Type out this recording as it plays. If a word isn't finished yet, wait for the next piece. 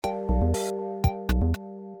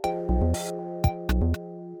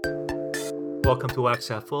welcome to Wax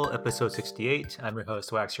Full, episode 68. I'm your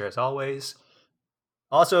host, Wax, here as always.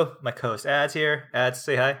 Also, my co host Ads here. Ads,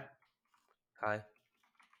 say hi. Hi.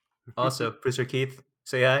 Also, producer Keith,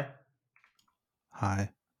 say hi.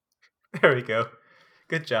 Hi. There we go.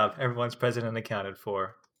 Good job. Everyone's present and accounted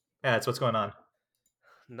for. Ads, what's going on?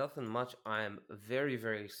 Nothing much. I am very,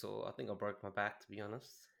 very sore. I think I broke my back, to be honest.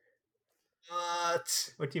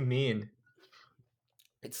 What? What do you mean?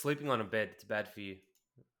 It's sleeping on a bed. It's bad for you.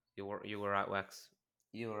 You were right, Wax.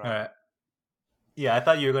 You were right. All right. Yeah, I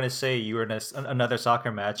thought you were going to say you were in another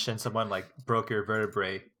soccer match and someone broke your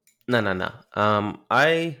vertebrae. No.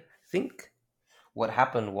 I think what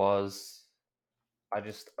happened was I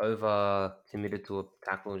just over committed to a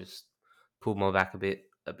tackle and just pulled my back a bit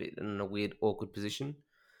in a weird, awkward position.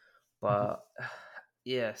 But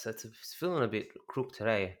yeah, so it's feeling a bit crook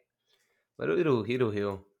today, but it'll heal.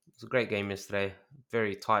 It was a great game yesterday.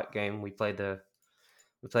 Very tight game. We played a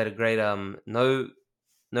great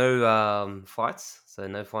no fights, so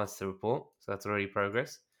no fights to report. So that's already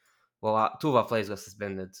progress. Well, two of our players got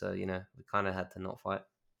suspended, so we kind of had to not fight.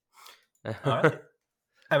 All right.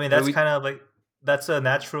 I mean, that's a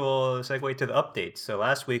natural segue to the update. So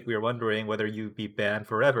last week we were wondering whether you'd be banned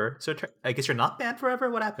forever. So I guess you're not banned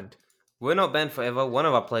forever. What happened? We're not banned forever. One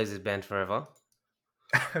of our players is banned forever.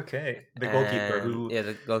 Okay, the goalkeeper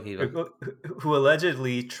the goalkeeper who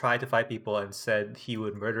allegedly tried to fight people and said he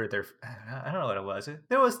would murder their. I don't know what it was.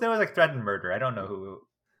 There was like threatened murder. I don't know who.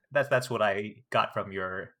 That's what I got from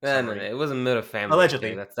your. No. It wasn't murder family.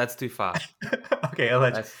 Allegedly, okay? That's too far. Okay,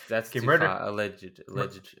 allegedly. That's too murder, far. Alleged.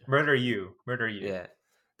 Murder you. Yeah.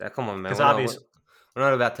 Come on, man. Because obviously, we're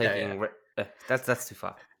not about taking. Yeah. That's too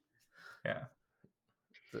far. Yeah.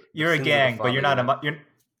 You're a gang, but you're not a.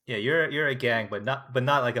 You're a gang, but not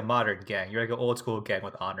like a modern gang. You're like an old school gang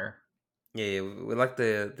with honor. Yeah, we're like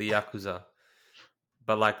the Yakuza,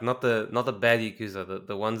 but like not the bad Yakuza,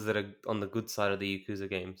 the ones that are on the good side of the Yakuza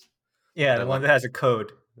games. Yeah, the one that has a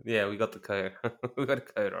code. Yeah, we got the code. We got a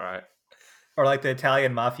code, all right. Or like the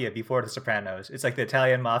Italian mafia before the Sopranos. It's like the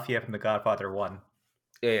Italian mafia from The Godfather 1.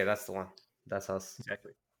 Yeah, that's the one. That's us.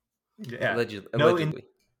 Exactly. Yeah. Allegedly.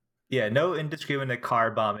 No indiscriminate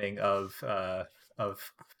car bombing of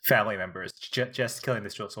family members, just killing the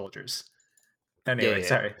soldiers. Anyway,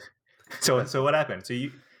 sorry. So what happened? So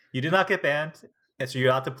you did not get banned, and so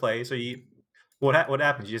you're out to play. So what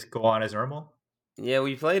happened? You just go on as normal? Yeah,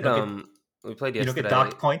 we played. We played yesterday. You don't get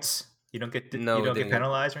docked points. You don't get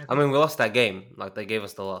penalized or anything. I mean, we lost that game. Like they gave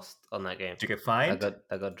us the loss on that game. Did you get fined?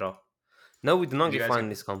 I got dropped. No, we did not get fined in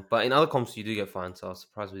this comp. But in other comps, you do get fined. So I was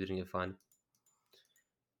surprised we didn't get fined.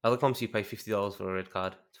 Other comps, you pay $50 for a red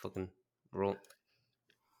card. It's fucking raw.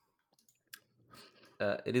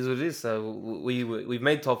 It is what it is. So we've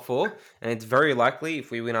made top 4, and it's very likely if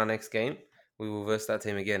we win our next game, we will verse that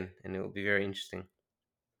team again, and it will be very interesting.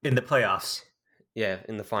 In the playoffs. Yeah,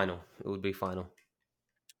 in the final, it would be final.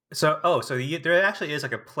 So there actually is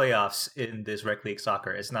like a playoffs in this Rec League soccer.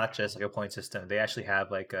 It's not just like a point system. They actually have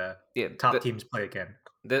like top teams play again.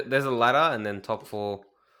 There's a ladder, and then top 4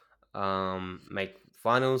 make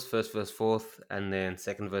finals, first versus fourth, and then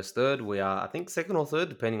second versus third. We are, I think, second or third,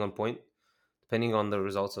 depending on the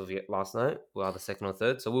results of last night. We are the second or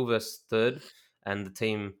third, so we'll verse third, and the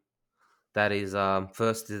team that is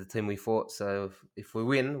first is the team we fought. So if we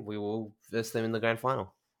win, we will verse them in the grand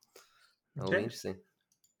final. That'll be interesting.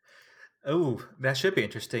 Oh, that should be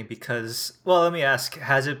interesting because, well, let me ask,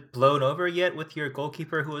 has it blown over yet with your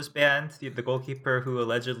goalkeeper who was banned? The goalkeeper who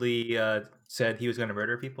allegedly said he was going to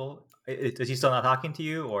murder people? Is he still not talking to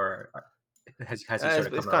you, or has he sort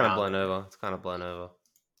of it's kind of blown over. It's kind of blown over.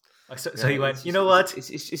 So he went, you know what? It's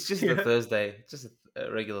just a Thursday. Just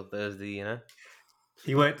a regular Thursday,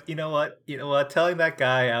 He went, you know what? Telling that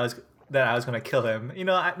guy I was going to kill him.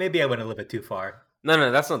 Maybe I went a little bit too far.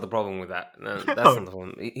 No, that's not the problem with that. No, that's not the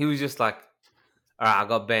problem. He was just like, all right, I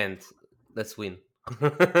got banned. Let's win.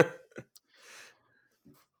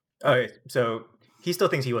 Okay, so he still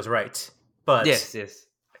thinks he was right, but yes.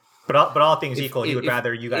 But all things equal, he would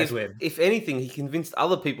rather you guys win. If anything, he convinced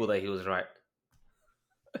other people that he was right.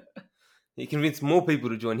 He convinced more people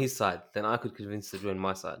to join his side than I could convince to join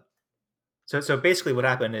my side. So basically, what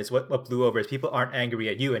happened is what blew over is people aren't angry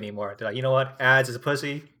at you anymore. They're like, you know what, Ads is a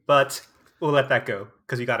pussy, but we'll let that go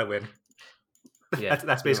because you got to win. Yeah,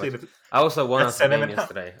 that's basically. I also won us the game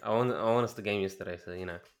yesterday. I won us the game yesterday, so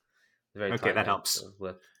very okay. That helps. So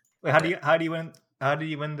wait, how do you win? How do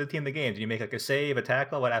you win the team the game? Did you make like a save, a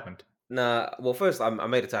tackle? What happened? Nah. Well, first I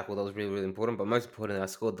made a tackle that was really, really important, but most importantly, I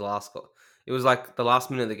scored the last goal. It was like the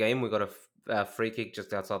last minute of the game. We got a free kick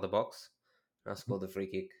just outside the box. And I scored the free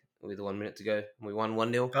kick with 1 minute to go. We won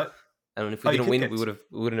 1-0. And if we didn't win, we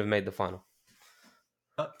wouldn't have made the final.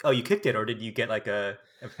 Oh, you kicked it, or did you get like a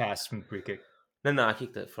pass from free kick? No, I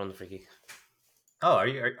kicked it from the free kick. Oh, are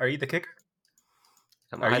you the kicker?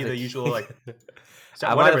 Are you the usual like?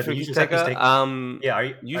 Am whatever I the the free usual kick set piece taker? taker. Yeah, are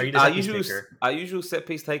you the our set piece usual taker? our usual set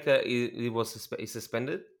piece taker he's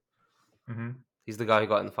suspended. Mm-hmm. He's the guy who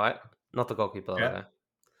got in the fight, not the goalkeeper. The other guy.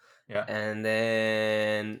 Yeah. And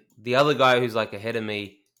then the other guy who's like ahead of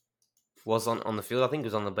me was on the field. I think he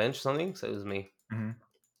was on the bench or something. So it was me. Mm-hmm.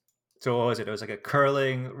 So what was it? It was like a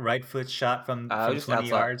curling right foot shot from Just 20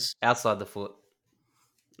 yards. Outside the foot.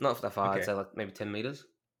 Not that far. Okay. I'd say like maybe 10 meters.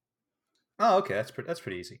 Oh, okay. That's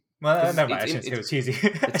pretty easy. Well, never mind. I shouldn't say it was easy.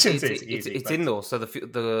 I shouldn't say it's easy. It's indoor, so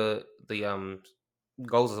the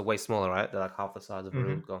goals are way smaller, right? They're like half the size of a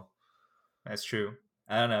real goal. That's true.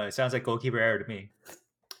 I don't know. It sounds like goalkeeper error to me.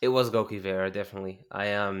 It was goalkeeper error, definitely.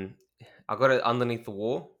 I got it underneath the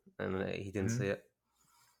wall, and he didn't see it.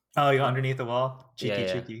 Oh, you got underneath the wall?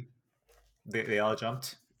 Yeah. Cheeky. They all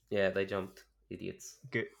jumped. Yeah, they jumped. Idiots.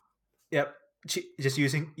 Good. Yep. Just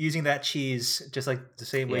using that cheese just like the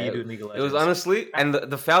same way you do in League of Legends. It was honestly, and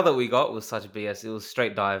the foul that we got was such BS. It was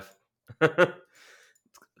straight dive.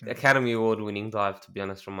 Academy Award winning dive, to be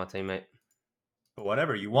honest, from my teammate. But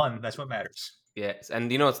whatever, you won. That's what matters. Yes,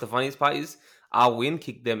 and you know what's the funniest part is? Our win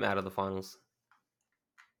kicked them out of the finals.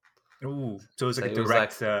 Ooh, so it was like a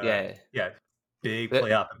direct, big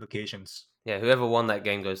playoff implications. Yeah, whoever won that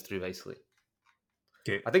game goes through, basically.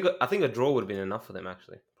 Okay. I think a draw would have been enough for them,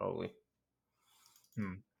 actually, probably.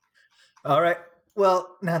 All right.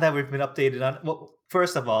 Well, now that we've been updated on, well,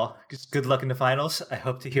 first of all, just good luck in the finals. I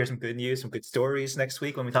hope to hear some good news, some good stories next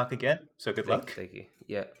week when we talk again. So good luck. Thank you.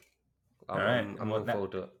 Yeah. All right. I'm looking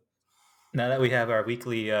forward to it. Now that we have our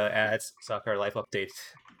weekly ads, soccer life update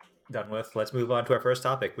done with, let's move on to our first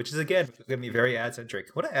topic, which is again going to be very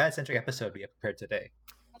ad-centric. What an ad-centric episode we have prepared today.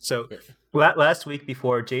 So last week,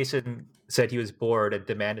 before Jason said he was bored and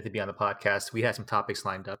demanded to be on the podcast, we had some topics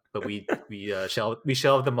lined up, but we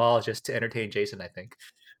shelved them all just to entertain Jason, I think,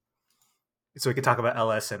 so we could talk about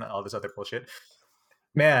LS and all this other bullshit.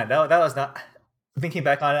 Man, that was not. Thinking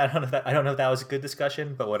back on it, I don't know if that was a good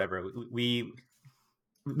discussion, but whatever. We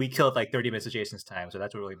killed like 30 minutes of Jason's time, so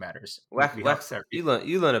that's what really matters. You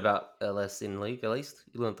learn about LS in League, at least.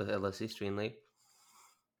 You learned the LS history in League.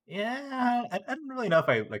 Yeah, I don't really know if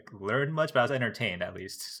I like learned much, but I was entertained at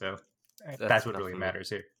least. So that's what really matters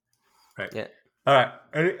here. Right. Yeah. All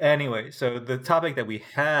right. Anyway, so the topic that we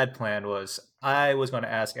had planned was I was going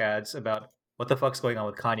to ask ads about what the fuck's going on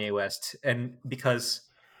with Kanye West, and because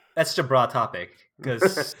that's such a broad topic,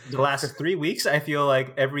 because the last 3 weeks I feel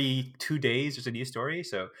like every 2 days there's a new story.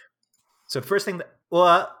 So the first thing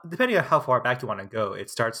depending on how far back you want to go, it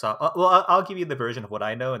starts off. I'll give you the version of what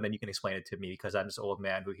I know, and then you can explain it to me because I'm this old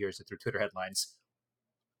man who hears it through Twitter headlines.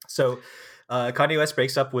 So Kanye West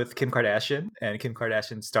breaks up with Kim Kardashian, and Kim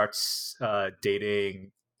Kardashian starts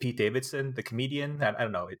dating Pete Davidson, the comedian. I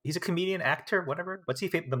don't know. He's a comedian, actor, whatever. What's he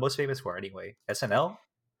the most famous for anyway? SNL?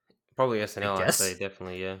 Probably SNL, I'd say,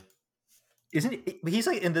 definitely, yeah. He's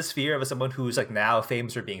like in the sphere of someone who's like now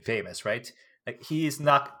famous for being famous, right? Like he's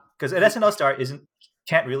not, because an SNL star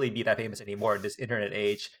can't really be that famous anymore in this internet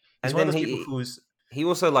age. He's one of those people he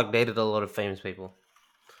also like dated a lot of famous people.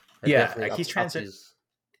 Like he's transitioned.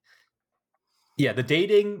 Yeah, the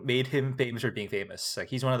dating made him famous for being famous. Like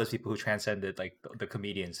he's one of those people who transcended like the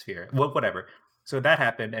comedian sphere. Whatever. So that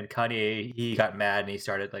happened, and Kanye, he got mad and he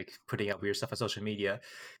started like putting out weird stuff on social media.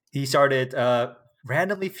 He started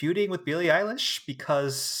randomly feuding with Billie Eilish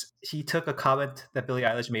because he took a comment that Billie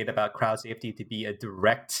Eilish made about crowd safety to be a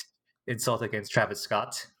direct insult against Travis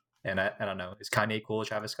Scott. And I don't know, is Kanye cool with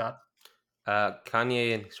Travis Scott?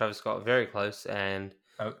 Kanye and Travis Scott are very close, and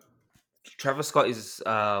Travis Scott is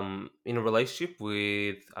in a relationship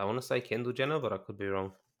with, I want to say Kendall Jenner, but I could be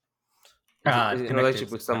wrong. In a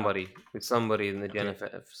relationship with somebody in the Jenner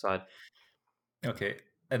side. Okay.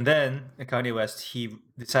 And then Kanye West, he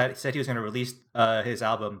said he was going to release his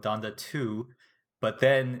album Donda 2, but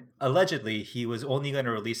then allegedly he was only going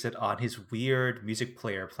to release it on his weird music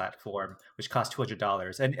player platform, which cost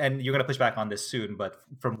 $200. And you're going to push back on this soon, but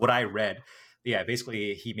from what I read, yeah,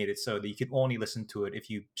 basically he made it so that you could only listen to it if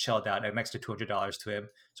you shelled out an extra $200 to him.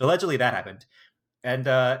 So allegedly that happened. And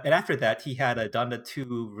after that, he had a Donda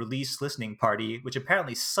 2 release listening party, which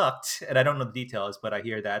apparently sucked. And I don't know the details, but I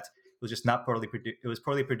hear that it was just not poorly produced. It was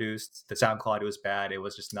poorly produced. The sound quality was bad. It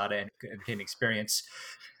was just not an entertaining experience.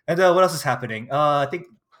 And what else is happening? I think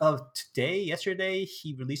yesterday,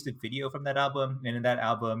 he released a video from that album. And in that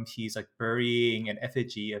album, he's like burying an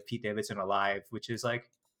effigy of Pete Davidson alive, which is like,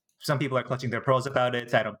 some people are clutching their pearls about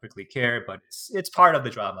it. I don't particularly care, but it's part of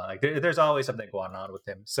the drama. Like there's always something going on with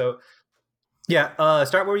him. So yeah,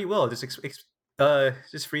 start where you will. Just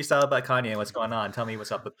Just freestyle about Kanye. What's going on? Tell me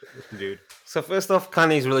what's up with the dude. So first off,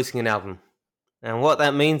 Kanye's releasing an album, and what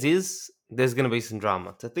that means is there's going to be some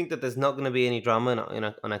drama. To think that there's not going to be any drama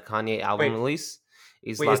on a Kanye album release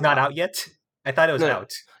is wait, like it's not out yet. I thought it was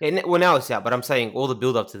out. Well, now it's out, but I'm saying all the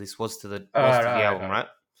build up to this was to the album, right?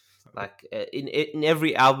 Like in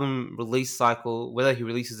every album release cycle, whether he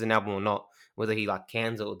releases an album or not, whether he like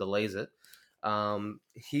cans it or delays it,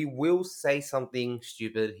 he will say something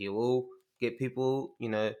stupid. He will get people,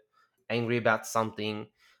 angry about something.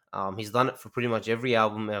 He's done it for pretty much every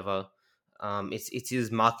album ever. It's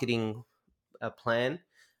his marketing plan.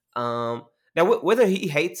 Now, whether he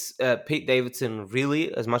hates Pete Davidson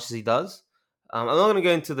really as much as he does, I'm not going to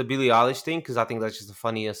go into the Billie Eilish thing because I think that's just a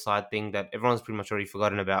funnier side thing that everyone's pretty much already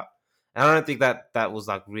forgotten about. And I don't think that was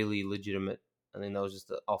like really legitimate. I think that was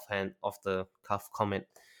just an off the cuff comment.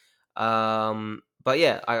 But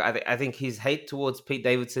yeah, I think his hate towards Pete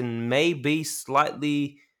Davidson may be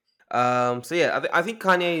slightly. So yeah, I think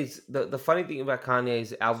Kanye's the funny thing about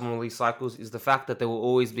Kanye's album release cycles is the fact that there will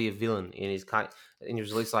always be a villain in his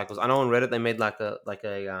release cycles. I know on Reddit they made like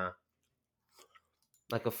a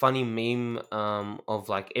funny meme of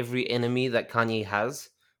like every enemy that Kanye has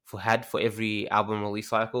for every album release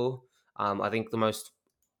cycle. I think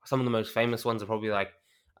some of the most famous ones are probably like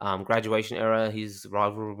Graduation Era, his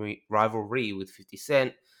rivalry with 50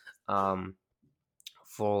 Cent,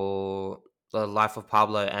 for the Life of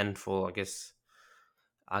Pablo, and for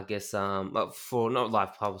for not Life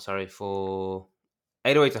of Pablo, sorry, for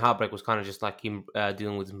 808s and Heartbreak was kind of just like him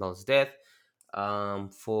dealing with his mother's death.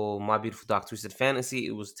 For My Beautiful Dark Twisted Fantasy,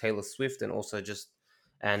 it was Taylor Swift, and also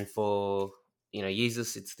and for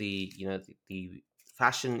Yeezus, it's the the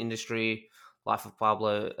fashion industry. Life of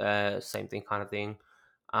Pablo, same thing, kind of thing.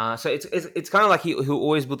 So it's kind of like he'll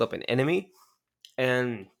always build up an enemy,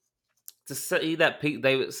 and to say that Pete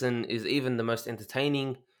Davidson is even the most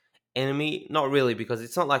entertaining enemy, not really, because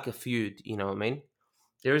it's not like a feud. You know what I mean?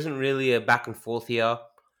 There isn't really a back and forth here.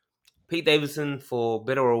 Pete Davidson, for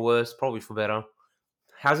better or worse, probably for better,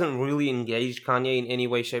 hasn't really engaged Kanye in any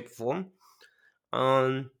way, shape, or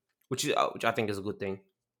form, which I think is a good thing.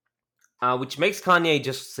 Which makes Kanye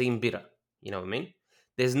just seem bitter. You know what I mean?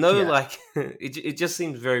 There's no it just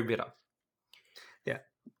seems very bitter. Yeah,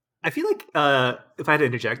 I feel like if I had to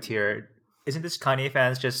interject here, isn't this Kanye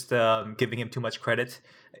fans just giving him too much credit?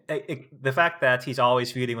 The fact that he's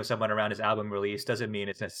always feuding with someone around his album release doesn't mean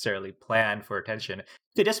it's necessarily planned for attention.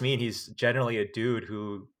 It just means he's generally a dude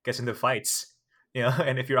who gets into fights,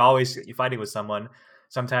 And if you're fighting with someone,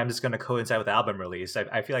 sometimes it's going to coincide with the album release.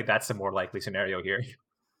 I feel like that's the more likely scenario here.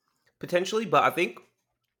 Potentially, but I think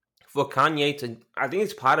for Kanye I think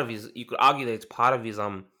it's part of his. You could argue that it's part of his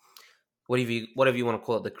whatever you want to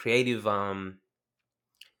call it, the creative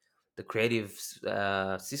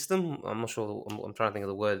system. I'm not sure. I'm trying to think of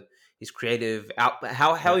the word. His creative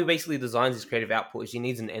how he basically designs his creative output is he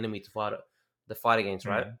needs an enemy to fight against,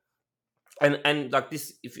 right? Mm-hmm. And like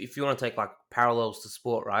this, if you want to take like parallels to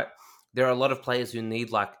sport, right? There are a lot of players who need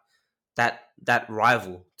like that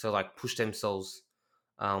rival to like push themselves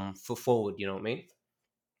forward. You know what I mean?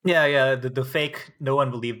 Yeah. The fake, no one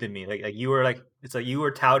believed in me. Like you were it's like you were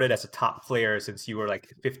touted as a top player since you were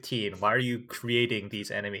like 15. Why are you creating these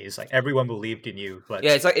enemies? Like everyone believed in you, but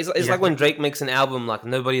yeah, it's like when Drake makes an album like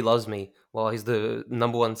Nobody Loves Me, while he's the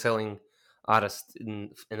number one selling artist in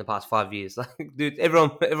the past 5 years. Like, dude,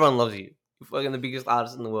 everyone loves you. You're fucking the biggest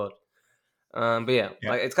artist in the world. But yeah,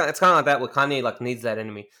 like it's kind of like that. Where Kanye like needs that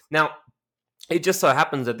enemy. Now, it just so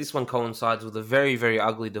happens that this one coincides with a very, very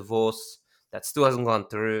ugly divorce that still hasn't gone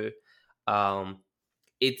through.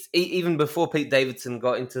 It's even before Pete Davidson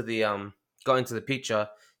got into the picture,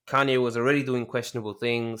 Kanye was already doing questionable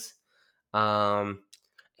things.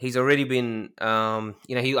 He's already been,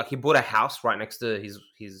 he bought a house right next to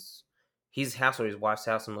his house or his wife's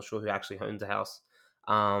house. I'm not sure who actually owns the house.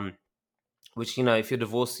 Which, if you're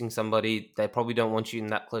divorcing somebody, they probably don't want you in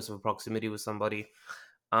that close of a proximity with somebody.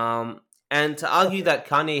 And to argue that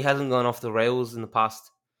Kanye hasn't gone off the rails in the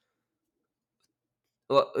past,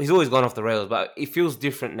 well, he's always gone off the rails, but it feels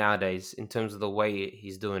different nowadays in terms of the way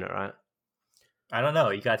he's doing it, right? I don't know.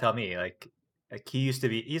 You gotta tell me. Like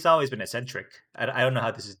he's always been eccentric. I don't know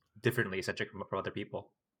how this is differently eccentric from other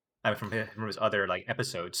people. I mean, from his other like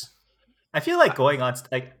episodes. I feel like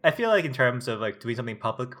in terms of like doing something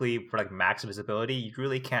publicly for like max visibility, you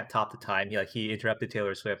really can't top the time he interrupted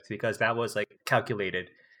Taylor Swift, because that was like calculated.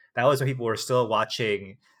 That was when people were still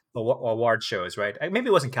watching award shows, right? Maybe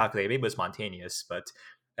it wasn't calculated, maybe it was spontaneous, but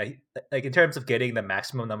like in terms of getting the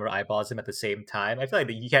maximum number of eyeballs at the same time, I feel like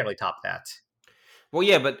you can't really top that. Well,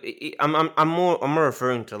 yeah, but I'm more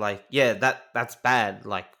referring to like, yeah, that's bad.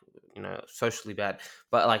 Like, socially bad.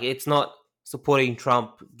 But like, it's not supporting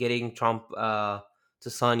Trump, getting Trump to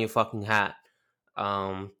sign your fucking hat,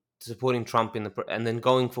 supporting Trump and then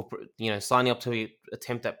going for signing up to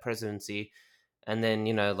attempt at presidency, and then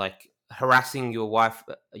like harassing your wife,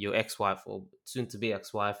 your ex-wife or soon to be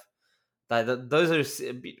ex-wife. Those are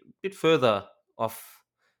a bit further off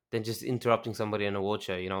than just interrupting somebody in a award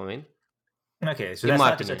show. You know what I mean? Okay, so In that's my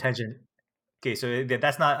not just opinion. attention. Okay, so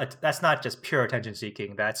that's not just pure attention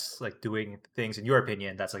seeking. That's like doing things, in your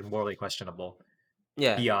opinion, that's like morally questionable.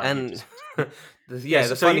 Yeah, Beyond you and just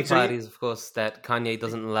the funny part is, of course, that Kanye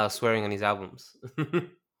doesn't allow swearing on his albums. Mm.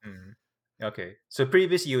 Okay, so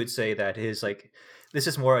previous you would say that his like this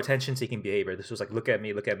is more attention seeking behavior. This was like look at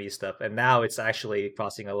me stuff, and now it's actually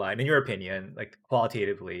crossing a line. In your opinion, like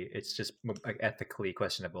qualitatively, it's just like ethically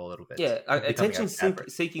questionable a little bit. Yeah, Like becoming a attention bad person.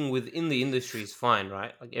 seeking within the industry is fine,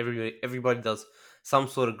 right? Like everybody does some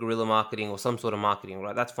sort of guerrilla marketing or some sort of marketing,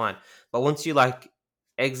 right? That's fine. But once you like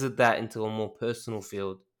exit that into a more personal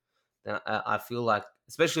field, then I feel like,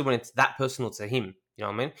 especially when it's that personal to him, you know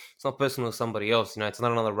what I mean? It's not personal to somebody else. It's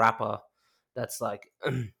not another rapper that's like,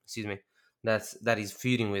 excuse me, that he's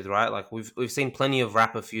feuding with, right? Like we've seen plenty of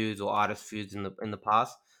rapper feuds or artist feuds in the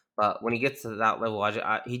past, but when he gets to that level,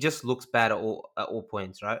 he just looks bad at all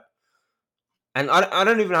points, right? And I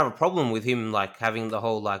don't even have a problem with him like having the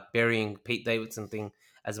whole like burying Pete Davidson thing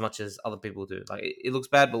as much as other people do. Like it looks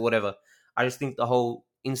bad, but whatever. I just think the whole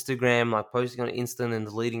Instagram, like posting on Insta and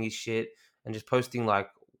deleting his shit and just posting like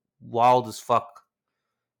wild as fuck.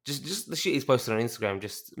 Just the shit he's posted on Instagram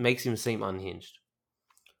just makes him seem unhinged.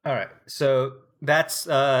 All right, so that's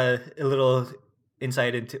a little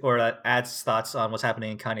insight into, or adds thoughts on what's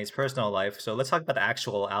happening in Kanye's personal life. So let's talk about the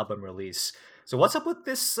actual album release. So what's up with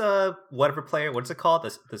this whatever player? What's it called?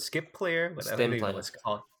 The skip player? I don't Stem even know player. what it's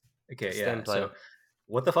called. Okay, Stem yeah. player. So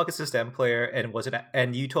what the fuck is the stem player? And was it?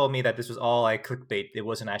 And you told me that this was all like clickbait. It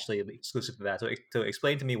wasn't actually exclusive to that. So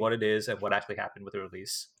explain to me what it is and what actually happened with the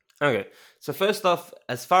release. Okay, so first off,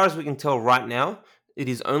 as far as we can tell right now, it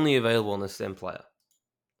is only available on the Stem player.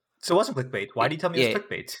 So it wasn't clickbait. Why do you tell me it was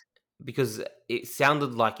clickbait? Because it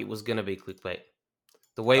sounded like it was going to be clickbait.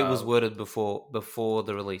 The way it was worded before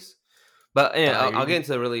the release. But yeah, I'll get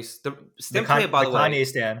into the release. The Stem player, by the way,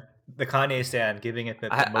 the Kanye stand giving it the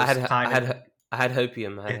most I had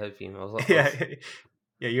hopium. I was like,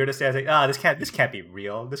 yeah, you understand? Like, this can't be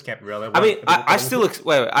real. This can't be real. I mean, I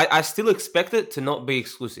still expect it to not be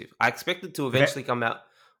exclusive. I expect it to eventually come out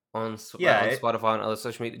on Spotify and other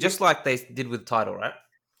social media, just like they did with Tidal, right?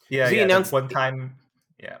 Yeah, he announced one time.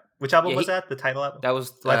 Yeah, which album was that? The Tidal album? That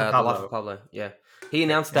was Life of Pablo. Yeah, he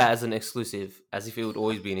announced that as an exclusive, as if it would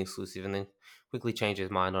always be an exclusive, and then quickly changed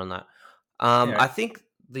his mind on that. I think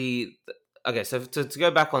okay, so to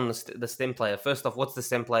go back on the Stem player, first off, what's the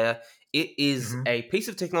Stem player? It is a piece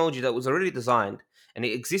of technology that was already designed, and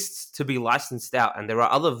it exists to be licensed out, and there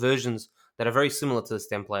are other versions that are very similar to the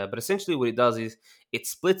Stem player, but essentially what it does is it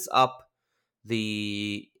splits up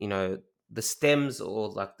the stems or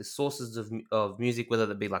like the sources of music, whether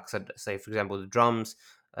that be like, say for example, the drums,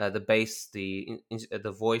 the bass, the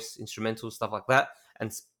voice, instrumental stuff like that,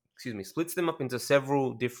 and splits them up into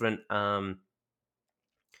several different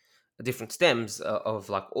stems of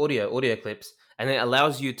like audio clips, and it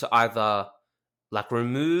allows you to either like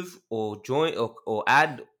remove or join or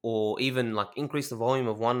add or even like increase the volume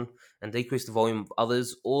of one and decrease the volume of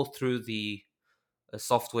others, all through the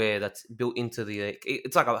software that's built into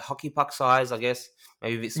it's like a hockey puck size, I guess,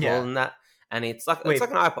 maybe a bit smaller than that, and it's like an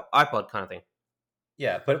iPod kind of thing.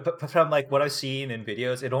 Yeah, but from like what I've seen in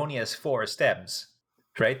videos, it only has 4 stems,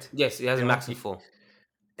 right? Yes, it has a max of 4.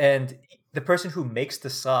 And the person who makes the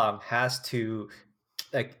song has to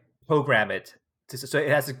like program it so it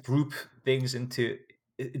has to group things into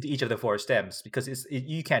each of the 4 stems, because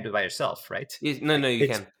you can't do it by yourself, right? No, you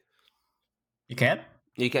can. You can?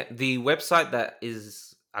 You can. The website that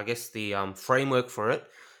is, I guess, the framework for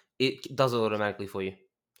it does it automatically for you.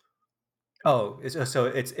 Oh, so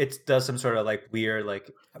it does some sort of like weird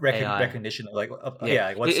like recognition of like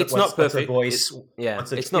it's not perfect. Voice?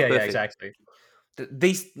 It's not perfect. Yeah, exactly.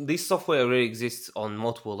 These software already exists on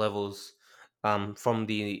multiple levels, from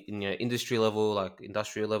the industry level, like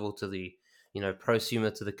industrial level, to the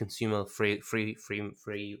prosumer, to the consumer freeware.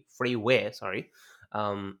 Sorry.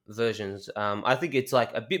 Versions. I think it's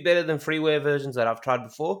like a bit better than freeware versions that I've tried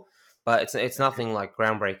before, but it's nothing like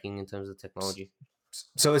groundbreaking in terms of technology.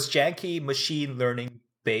 So it's janky machine learning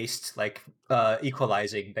based like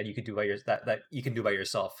equalizing that you can do that you can do by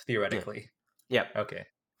yourself theoretically. Yeah. Okay.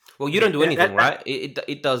 Well, you don't do anything, right?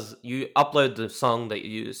 It does. You upload the song that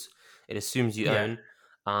you use. It assumes you own.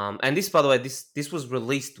 And this, by the way, this was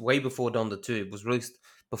released way before Donda 2. It was released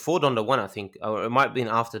before Donda 1, I think, or it might have been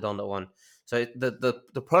after Donda 1. So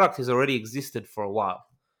the product has already existed for a while.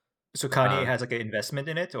 So Kanye has like an investment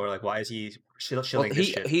in it, or like why is he shilling this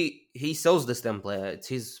shit? He sells the stem player. It's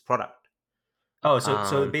his product. Oh,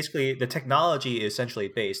 so basically the technology is essentially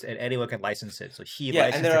based, and anyone can license it. So he Yeah,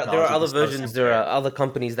 licensed and there are other to sell the versions. stem There player. are other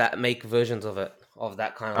companies that make versions of it, of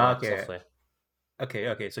that kind of Okay. software.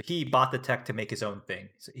 Okay. So he bought the tech to make his own thing.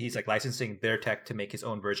 So he's like licensing their tech to make his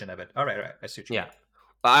own version of it. All right. I see what you mean.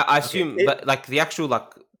 I assume, but like the actual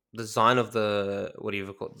like design of the what do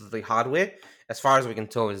you call it, the hardware, as far as we can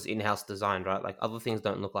tell, is in-house designed, right? Like other things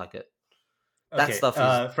don't look like it. That Okay. stuff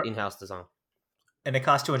is in-house design, and it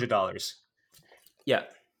costs $200. Yeah.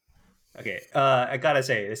 Okay. I gotta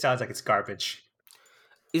say, it sounds like it's garbage.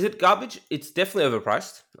 Is it garbage? It's definitely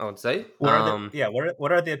overpriced, I would say. What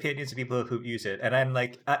are the opinions of people who use it? And I'm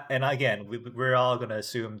like, and again, we're all gonna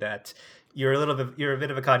assume that you're a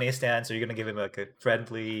bit of a Kanye stan, so you're gonna give him like a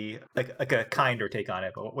friendly, like a kinder take on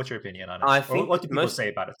it. But what's your opinion on it? I think what do people say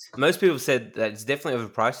about it? Most people said that it's definitely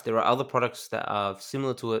overpriced. There are other products that are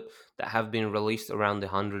similar to it that have been released around the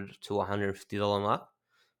 $100 to $150 mark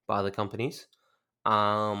by other companies.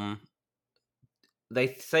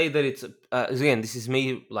 They say that it's again, this is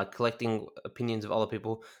me like collecting opinions of other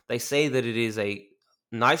people. They say that it is a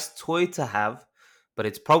nice toy to have, but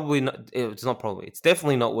it's probably not. It's not probably. It's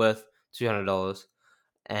definitely not worth $200.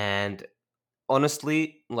 And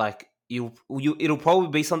honestly, like it'll probably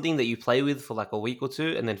be something that you play with for like a week or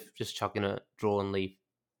two, and then just chuck in a drawer and leave.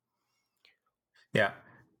 Yeah.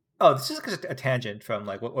 Oh, this is just a tangent from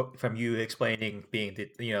like from you explaining being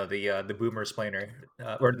the boomer splainer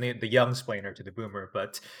or the young splainer to the boomer.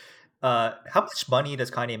 But how much money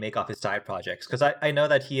does Kanye make off his side projects? Because I know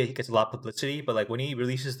that he gets a lot of publicity, but like when he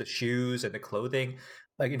releases the shoes and the clothing,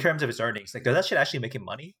 like in terms of his earnings, like does that shit actually make him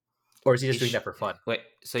money, or is he just doing that for fun? Wait,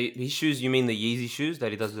 so his shoes? You mean the Yeezy shoes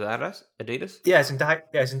that he does with Adidas? Yeah, his entire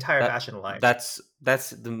fashion line. I'd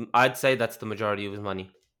say that's the majority of his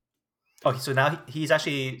money. Okay, so now he's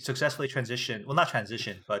actually successfully not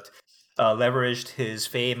transitioned, but leveraged his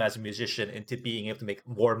fame as a musician into being able to make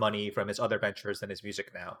more money from his other ventures than his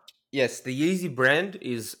music now. Yes, the Yeezy brand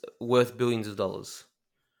is worth billions of dollars.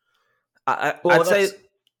 I'd say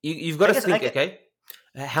you've got to think, okay?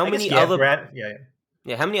 How many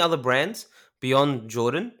other brands beyond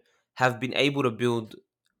Jordan have been able to build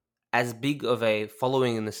as big of a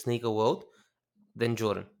following in the sneaker world than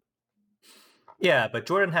Jordan? Yeah, but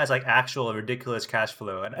Jordan has like actual ridiculous cash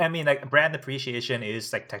flow, and I mean like brand appreciation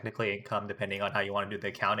is like technically income depending on how you want to do the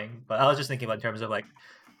accounting. But I was just thinking about in terms of like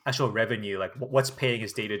actual revenue, like what's paying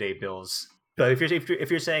his day-to-day bills. But if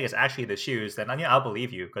you're saying it's actually the shoes, then I'll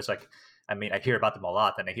believe you because like I mean I hear about them a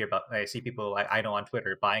lot, and I see people I know on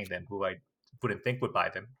Twitter buying them who I wouldn't think would buy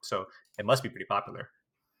them, so it must be pretty popular.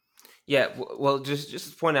 Yeah, well, just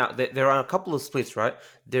to point out that there are a couple of splits, right?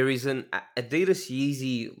 There is an Adidas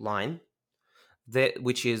Yeezy line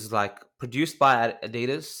which is like produced by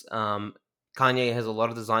Adidas. Kanye has a lot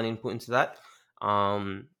of design input into that.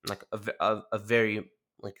 Like a very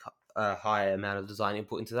like a high amount of design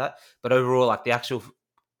input into that. But overall, like the actual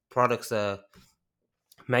products are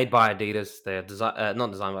made by Adidas. They're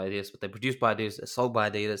not designed by Adidas, but they're produced by Adidas. They're sold by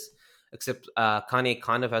Adidas. Except Kanye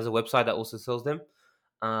kind of has a website that also sells them,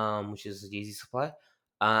 which is Yeezy Supply.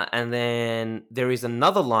 And then there is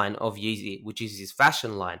another line of Yeezy, which is his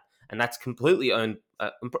fashion line. And that's completely owned,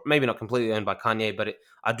 maybe not completely owned by Kanye, but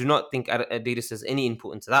I do not think Adidas has any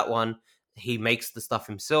input into that one. He makes the stuff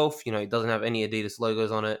himself. You know, it doesn't have any Adidas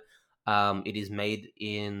logos on it. It is made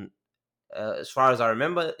in, as far as I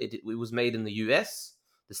remember, it was made in the US.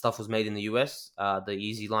 The stuff was made in the US. The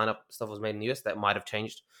Yeezy lineup stuff was made in the US. That might have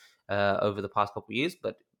changed over the past couple of years,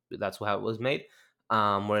 but that's how it was made.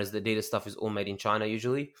 Whereas the Adidas stuff is all made in China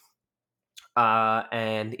usually.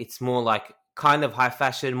 And it's more like kind of high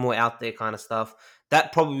fashion, more out there kind of stuff.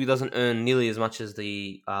 That probably doesn't earn nearly as much as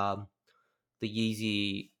the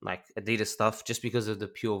Yeezy like Adidas stuff, just because of the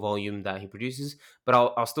pure volume that he produces. But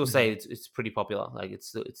I'll still say it's pretty popular. Like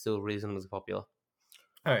it's still reasonably popular.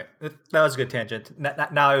 All right, that was a good tangent.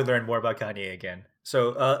 Now I learned more about Kanye again.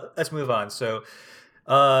 So let's move on. So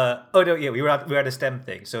we were at the STEM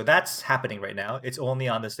thing. So that's happening right now. It's only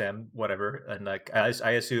on the STEM, whatever. And like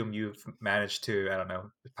I assume you've managed to, I don't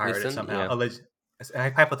know, pirate it somehow.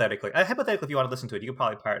 Yeah. Hypothetically, if you want to listen to it, you could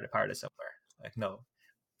probably pirate it somewhere. Like no.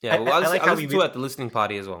 Yeah, well, I listened to it at the listening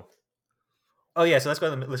party as well. Oh yeah, so let's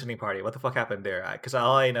go to the listening party. What the fuck happened there? Because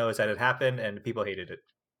all I know is that it happened and people hated it.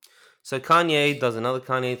 So Kanye does another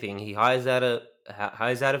Kanye thing. He hires out a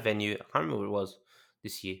venue. I can't remember what it was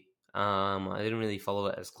this year. I didn't really follow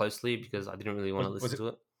it as closely because I didn't really want to listen to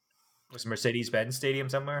it. Was Mercedes-Benz Stadium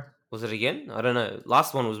somewhere? Was it again? I don't know.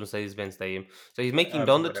 Last one was Mercedes-Benz Stadium. So he's making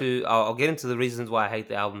Donda Whatever. 2. I'll get into the reasons why I hate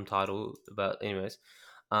the album title, but anyways.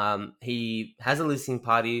 He has a listening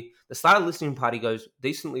party. The start of the listening party goes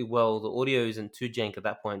decently well. The audio isn't too jank at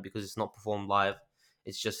that point because it's not performed live.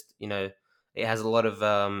 It's just, it has a lot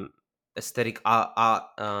of aesthetic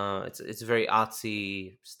art. It's a very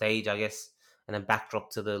artsy stage, I guess, and a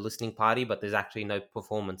backdrop to the listening party, but there's actually no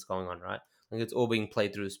performance going on, right? Like it's all being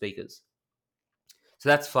played through the speakers. So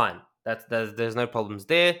that's fine. There's no problems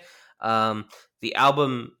there. The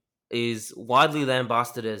album is widely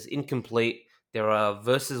lambasted as incomplete. There are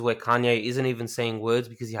verses where Kanye isn't even saying words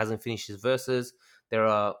because he hasn't finished his verses. There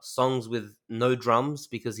are songs with no drums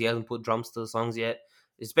because he hasn't put drums to the songs yet.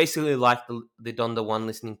 It's basically like the Donda 1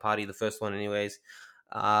 listening party, the first one anyways.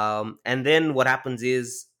 And then what happens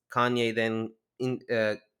is Kanye then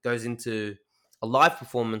goes into a live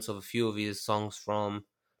performance of a few of his songs from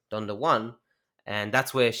Donda 1, and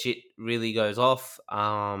that's where shit really goes off,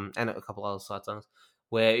 and a couple other side songs,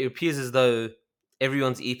 where it appears as though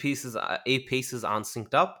everyone's earpieces aren't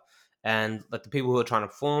synced up, and like the people who are trying to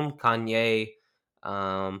perform, Kanye,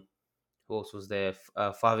 who else was there,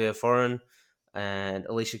 Fabio Foreign, and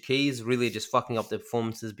Alicia Keys, really just fucking up their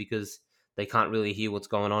performances because they can't really hear what's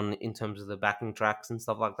going on in terms of the backing tracks and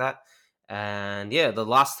stuff like that. And yeah, the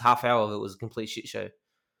last half hour of it was a complete shit show,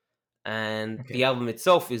 and the album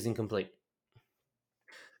itself is incomplete.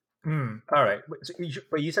 All right,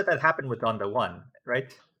 but you said that happened with Donda 1,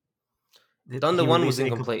 right? Donda 1 was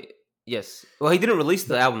incomplete. Yes. Well, he didn't release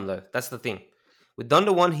the album though. That's the thing. With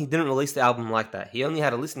Donda 1, he didn't release the album like that. He only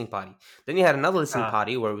had a listening party. Then he had another listening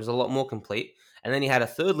party where it was a lot more complete, and then he had a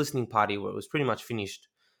third listening party where it was pretty much finished,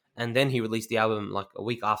 and then he released the album like a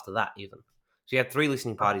week after that even. So he had 3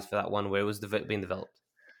 listening parties for that one where it was being developed.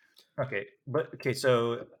 Okay,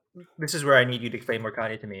 so this is where I need you to explain more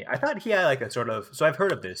Kanye to me. I thought he had like a sort of, so I've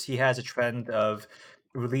heard of this. He has a trend of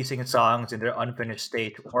releasing songs in their unfinished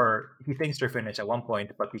state, or he thinks they're finished at one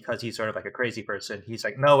point, but because he's sort of like a crazy person, he's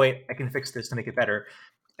like, no, wait, I can fix this to make it better,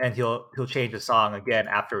 and he'll change the song again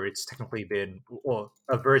after it's technically been, well,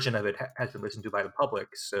 a version of it has been listened to by the public.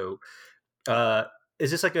 So,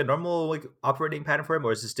 is this like a normal like operating pattern for him,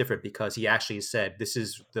 or is this different because he actually said this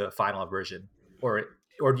is the final version, or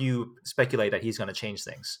do you speculate that he's going to change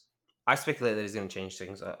things? I speculate that he's going to change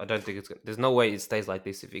things. I don't think there's no way it stays like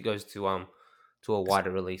this if it goes to a wider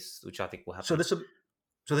release, which I think will happen. So this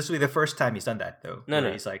will be the first time he's done that, though.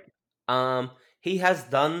 No. He's like, he has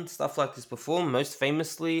done stuff like this before. Most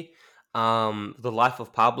famously, The Life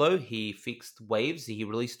of Pablo. He fixed Waves. He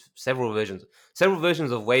released several versions. Several versions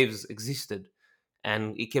of Waves existed,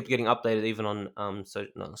 and it kept getting updated even on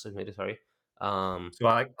social media. Sorry. So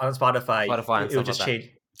like on Spotify it would just change.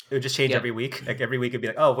 It would just change every week. Like every week it'd be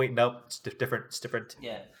like, oh wait, no, it's different. It's different.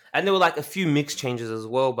 Yeah, and there were like a few mix changes as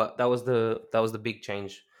well, but that was the big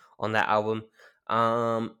change on that album.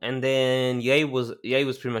 And then Ye was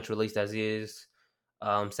pretty much released as is.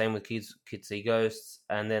 Same with Kids See Ghosts,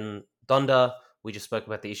 and then Donda. We just spoke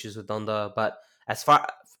about the issues with Donda, but as far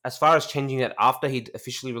as changing it after he'd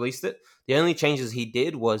officially released it, the only changes he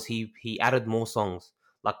did was he added more songs,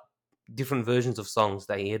 like different versions of songs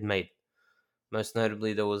that he had made. Most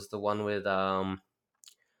notably, there was the one with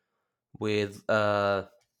the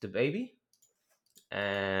baby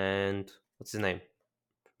and what's his name,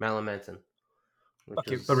 Marilyn Manson.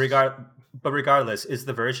 Okay, but regardless, is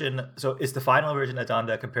the final version of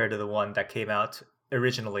Donda compared to the one that came out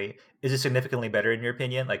originally, is it significantly better in your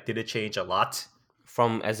opinion? Like, did it change a lot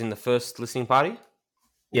from as in the first listening party?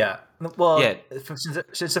 Yeah, well, yeah.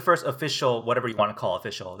 Since the first official, whatever you want to call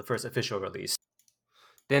official, the first official release,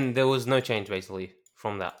 then there was no change basically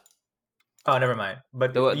from that. Oh, never mind.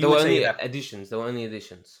 But there were only additions. There were only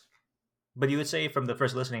additions. But you would say from the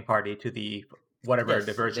first listening party to the whatever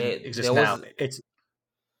the version exists now, it's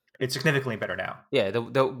significantly better now. Yeah,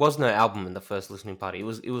 there was no album in the first listening party.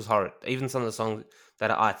 It was horrid. Even some of the songs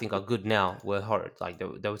that I think are good now were horrid. Like they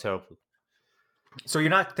were terrible. So you're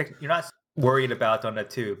not worried about Donda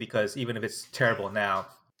 2 because even if it's terrible now,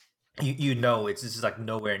 you know this is like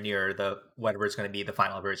nowhere near the whatever it's going to be the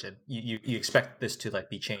final version. You expect this to like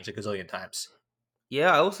be changed a gazillion times.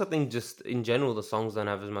 Yeah, I also think just in general the songs don't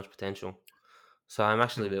have as much potential, so I'm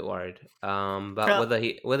actually a bit worried. But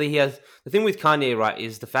whether he has, the thing with Kanye, right,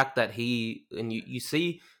 is the fact that you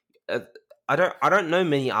see, I don't know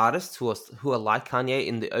many artists who are like Kanye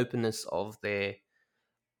in the openness of their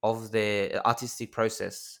artistic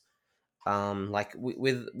process. Like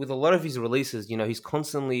with a lot of his releases, he's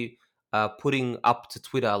constantly putting up to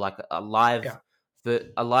Twitter like a live, what do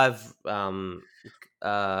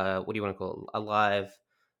you want to call it? A live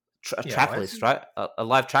track list, right? A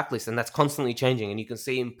live track list, and that's constantly changing, and you can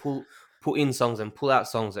see him put in songs and pull out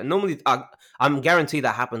songs. And normally, I'm guaranteed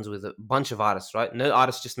that happens with a bunch of artists, right? No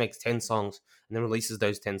artist just makes 10 songs and then releases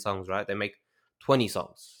those 10 songs, right? They make 20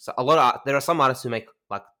 songs. So there are some artists who make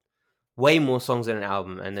like way more songs in an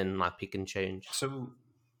album and then like pick and change. So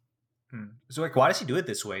like, why does he do it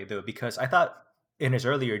this way though? Because I thought in his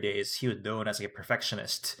earlier days he was known as like a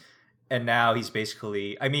perfectionist, and now he's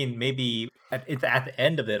basically, I mean, maybe at the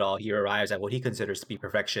end of it all, he arrives at what he considers to be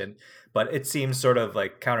perfection. But it seems sort of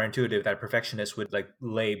like counterintuitive that perfectionists would like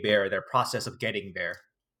lay bare their process of getting there.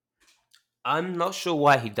 I'm not sure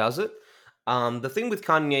why he does it. The thing with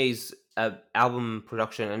Kanye's album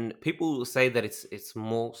production, and people say that it's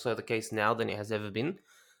more so the case now than it has ever been.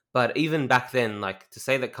 But even back then, like to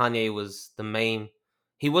say that Kanye was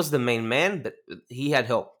he was the main man, but he had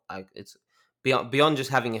help. Like it's beyond just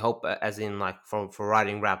having help, as in like for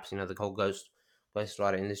writing raps, the whole ghost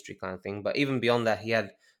writer industry kind of thing. But even beyond that, he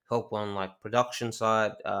had help on like production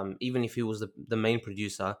side. Even if he was the main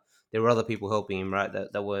producer, there were other people helping him, right?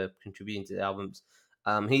 That were contributing to the albums.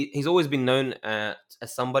 He's always been known as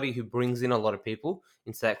somebody who brings in a lot of people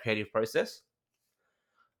into that creative process.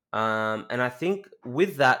 And I think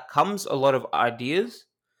with that comes a lot of ideas,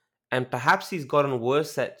 and perhaps he's gotten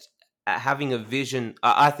worse at having a vision.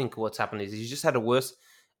 I think what's happened is he's just had a worse.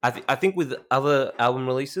 I think with other album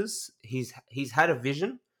releases, he's had a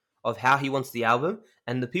vision of how he wants the album,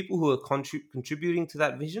 and the people who are contributing to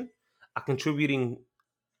that vision are contributing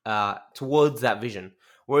towards that vision.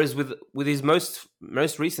 Whereas with his most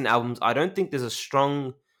recent albums, I don't think there's a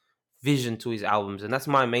strong vision to his albums, and that's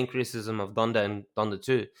my main criticism of Donda and Donda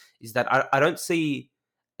 2, is that I don't see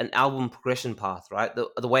an album progression path, right?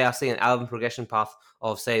 The way I see an album progression path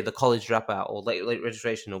of, say, The College Dropout or Late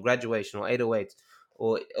Registration or Graduation or 808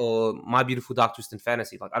 or My Beautiful Dark Twisted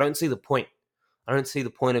Fantasy. Like, I don't see the point. I don't see the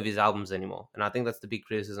point of his albums anymore, and I think that's the big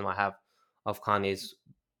criticism I have of Kanye's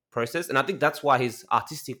process. And I think that's why his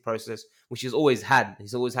artistic process, which he's always had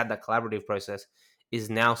that collaborative process, is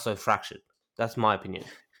now so fractured. That's my opinion.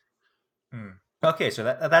 Okay, so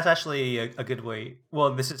that's actually a good way.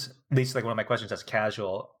 Well, this is at least like one of my questions as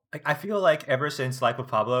casual. Like, I feel like ever since Life of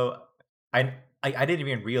Pablo, I didn't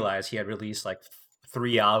even realize he had released like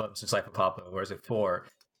 3 albums since Life of Pablo, or is it 4?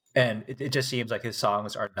 And it just seems like his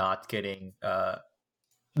songs are not getting.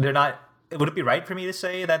 They're not. Would it be right for me to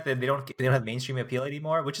say that they don't have mainstream appeal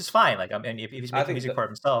anymore? Which is fine. Like, and if he's making music for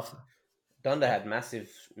himself, Donda had massive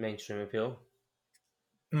mainstream appeal.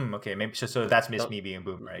 Okay, maybe so. That's me being a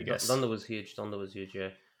boomer, I guess. Donda was huge. Yeah.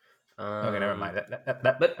 Okay, never mind.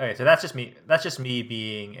 But okay, so that's just me. That's just me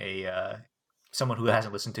being a someone who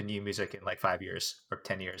hasn't listened to new music in like 5 years or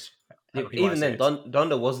 10 years. Even then,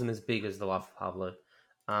 Donda wasn't as big as The Life of Pablo.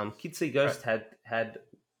 Kids See Ghost had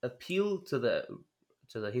appeal to the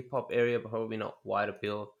hip hop area, but probably not wide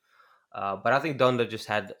appeal. But I think Donda just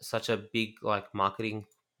had such a big like marketing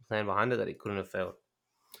plan behind it that it couldn't have failed.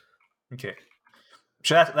 Okay.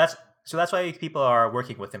 So that's why people are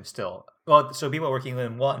working with him still. Well, so people are working with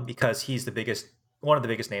him because he's one of the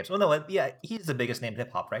biggest names. Well, no, yeah, he's the biggest name in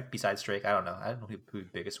hip hop, right? Besides Drake, I don't know who's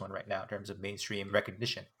the biggest one right now in terms of mainstream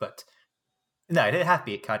recognition. But no, it didn't have to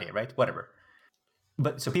be Kanye, right? Whatever.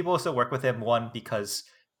 But so people will still work with him. One, because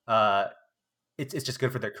it's just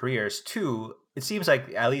good for their careers. 2, it seems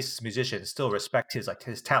like at least musicians still respect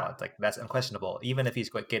his talent. Like, that's unquestionable. Even if he's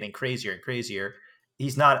getting crazier and crazier,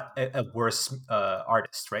 he's not a worse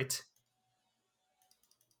artist, right?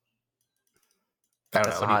 I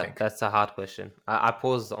don't know. What do you think? That's a hard question. I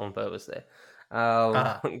paused on purpose there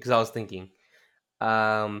because I was thinking.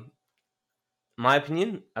 My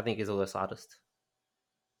opinion, I think he's a worse artist.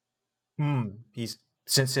 He's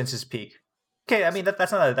since his peak. Okay, I mean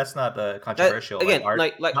that's not controversial. Again,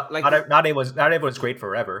 not everyone's great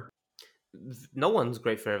forever. No one's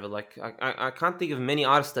great forever. Like I can't think of many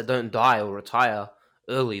artists that don't die or retire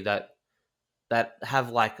early that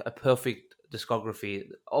have like a perfect discography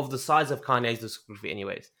of the size of Kanye's discography.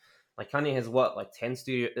 Anyways, like Kanye has what, like 10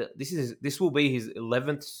 studio. This will be his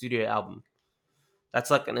 11th studio album.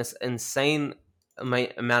 That's like an insane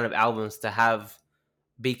amount of albums to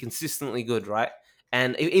be consistently good, right?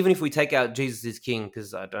 And even if we take out Jesus is King,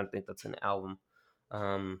 because I don't think that's an album,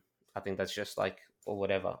 I think that's just like, or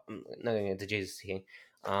whatever. I'm not going into Jesus is King.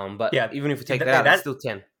 But yeah, even if we take that out, that's still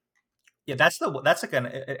 10. Yeah, that's like an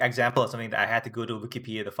example of something that I had to go to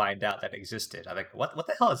Wikipedia to find out that existed. I'm like, what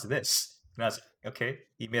the hell is this? And I was like, okay,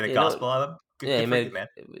 he made a gospel album. He made, man.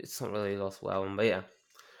 It's not really a gospel album, but yeah.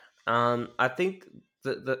 I think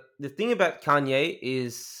the thing about Kanye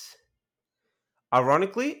is,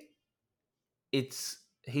 ironically,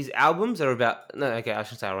 his albums are about, no, okay, I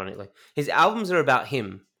should say ironically, his albums are about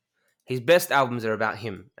him, his best albums are about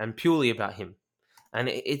him and purely about him. And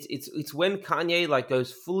it's when Kanye like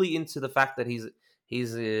goes fully into the fact that he's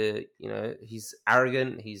he's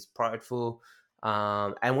arrogant, he's prideful,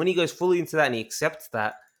 and when he goes fully into that and he accepts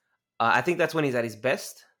that, I think that's when he's at his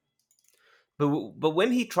best. But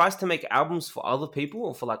when he tries to make albums for other people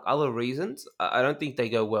or for like other reasons, I don't think they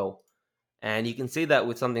go well. And you can see that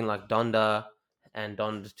with something like Donda and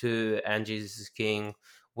Donda 2 and Jesus is King,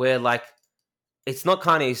 where like it's not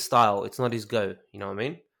Kanye's style, it's not his go. You know what I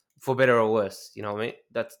mean? For better or worse, you know what I mean?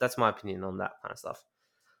 That's my opinion on that kind of stuff.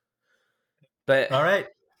 But all right,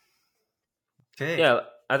 okay, yeah,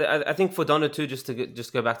 I think for Donda 2, just to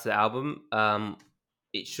go back to the album,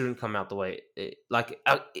 it shouldn't come out the way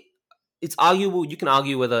it's arguable. You can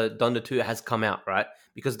argue whether Donda 2 has come out, right?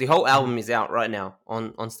 Because the whole album is out right now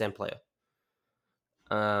on Stand Player.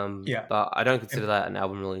 Yeah. But I don't consider that an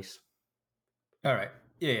album release. All right.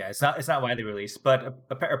 Yeah. It's not widely released, but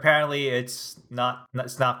apparently it's not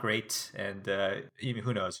great, and even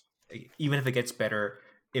who knows? Even if it gets better,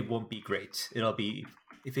 it won't be great. It'll be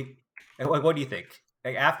what do you think?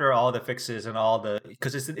 Like after all the fixes and all the,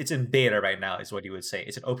 because it's in beta right now, is what you would say.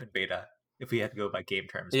 It's an open beta if we had to go by game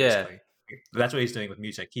terms. Yeah. Basically. That's what he's doing with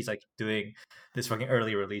music. He's like doing this fucking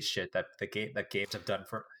early release shit that games have done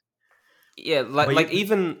for. Yeah,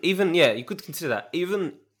 even yeah, you could consider that.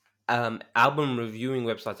 Even album reviewing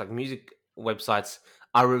websites, like music websites,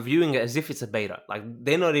 are reviewing it as if it's a beta. Like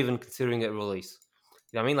they're not even considering it a release.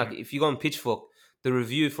 You know what I mean? Like if you go on Pitchfork, the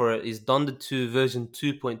review for it is Donda 2 version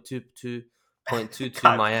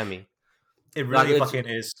 2.22.22 Miami. It really fucking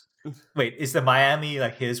is. Wait, is the Miami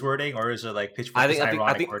like his wording, or is it like Pitchfork's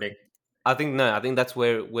ironic wording? I think that's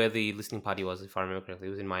where the listening party was, if I remember correctly.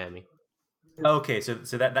 It was in Miami. Okay, so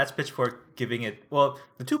that's Pitchfork giving it. Well,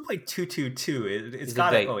 the 2.222. It's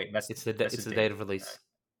got it. Oh wait, it's the date of release.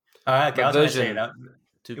 Okay, I was gonna say that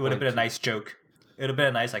it would have been a nice joke. It would have been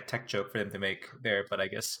a nice like tech joke for them to make there, but I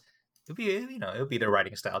guess it'll be their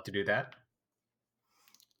writing style to do that.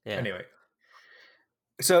 Yeah. Anyway,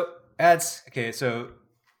 so ads. Okay, so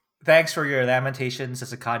thanks for your lamentations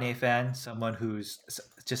as a Kanye fan, someone who's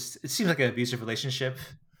just, it seems like an abusive relationship.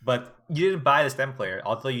 But you didn't buy the stem player,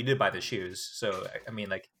 although you did buy the shoes. So I mean,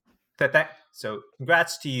 like that. So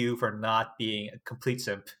congrats to you for not being a complete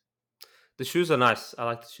simp. The shoes are nice. I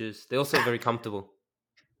like the shoes. They're also very comfortable.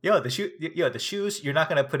 The shoes. You're not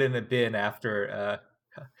gonna put in a bin after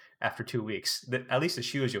 2 weeks. At least the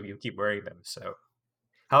shoes, you'll keep wearing them. So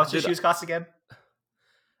how much do the shoes cost again?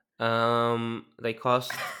 They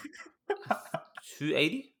cost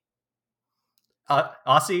 $280.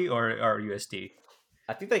 Aussie or USD?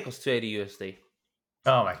 I think they cost $280 USD.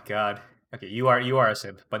 Oh my god. Okay, you are a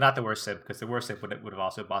simp, but not the worst simp, because the worst simp would have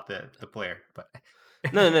also bought the player. But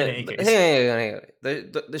no. Hang on.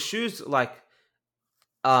 The shoes like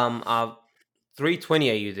are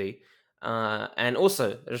 $320 AUD. And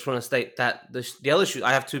also I just want to state that the other shoes,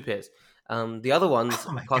 I have two pairs. The other ones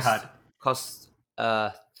cost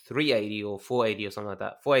 $380 or $480 or something like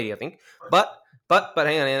that. $480 I think. But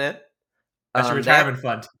hang on. That's your retirement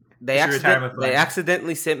fund. They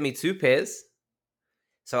accidentally sent me two pairs,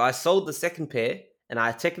 so I sold the second pair, and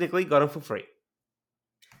I technically got them for free.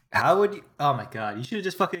 How would you? Oh my god! You should have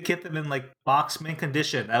just fucking kept them in like box mint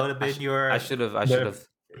condition. That would have been I should have.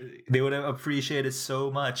 They would have appreciated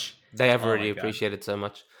so much. They have already appreciated so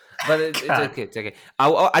much, but it's okay. It's okay.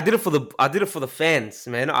 I did it for the fans,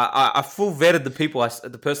 man. I full vetted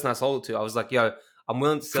the person I sold it to. I was like, yo, I'm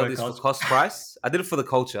willing to sell this for cost price. I did it for the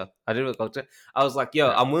culture. I was like, yo,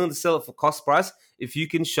 I'm willing to sell it for cost price if you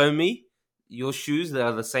can show me your shoes that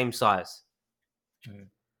are the same size. Mm.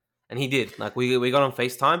 And he did. Like we got on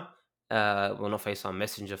FaceTime. Well, not FaceTime,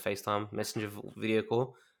 Messenger video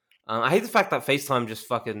call. I hate the fact that FaceTime just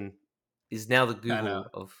fucking is now the Google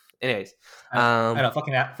of. Anyways, I know,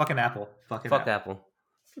 fucking Apple. Fuck Apple.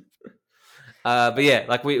 But yeah,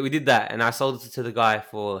 like we did that, and I sold it to the guy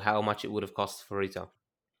for how much it would have cost for retail.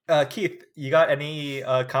 Keith, you got any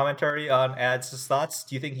commentary on Ads' thoughts?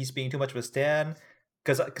 Do you think he's being too much of a stan?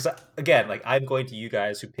 Because again, like I'm going to you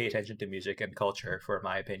guys who pay attention to music and culture for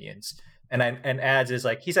my opinions, and Ads is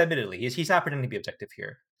like he's not pretending to be objective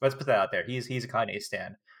here. Let's put that out there. He's a Kanye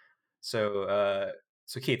stan. So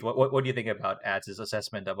Keith, what do you think about Ads'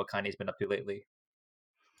 assessment of what Kanye's been up to lately?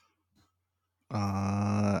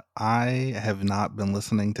 I have not been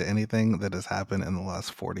listening to anything that has happened in the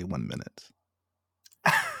last 41 minutes.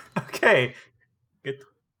 Okay.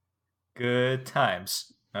 Good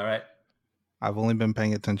times. All right. I've only been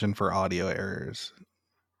paying attention for audio errors.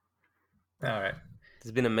 All right.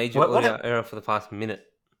 There's been a major audio error for the past minute,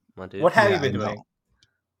 my dude. What have you been doing?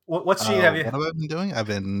 What have you? What have I been doing? I've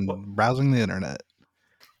been browsing the internet.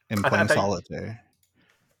 and I playing thought solitaire.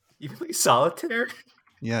 you play solitaire.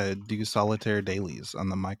 Yeah, do solitaire dailies on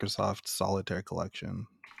the Microsoft Solitaire collection.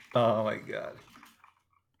 Oh my god.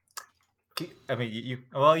 I mean, you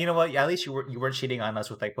well, you know what? At least you weren't cheating on us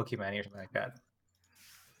with like Pokemon or something like that.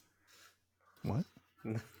 What?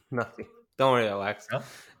 Nothing. Don't worry about Wax. No?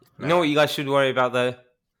 You know what you guys should worry about though?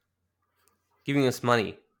 Giving us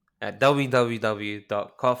money at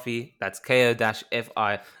www.coffee, that's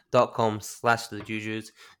ko-fi.com/thejujus.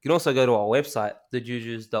 You can also go to our website,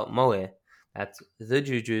 thejujus.moe. That's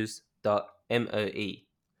thejujus.moe.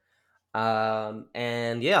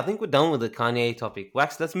 And yeah, I think we're done with the Kanye topic.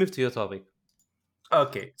 Wax, let's move to your topic.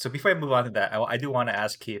 Okay, so before I move on to that, I do want to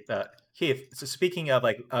ask Keith. Keith, so speaking of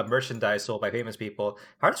like merchandise sold by famous people,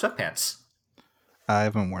 how are the sweatpants? I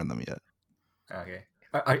haven't worn them yet. Okay,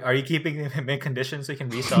 are you keeping them in mint condition so you can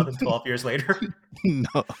resell them 12 years later?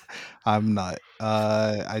 No, I'm not.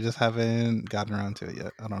 I just haven't gotten around to it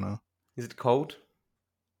yet. I don't know. Is it cold?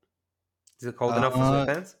 Is it cold enough for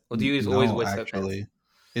sweatpants, or do you always wear sweatpants?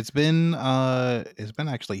 It's been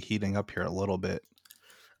actually heating up here a little bit.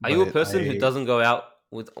 Are you a person who doesn't go out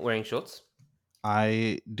with wearing shorts?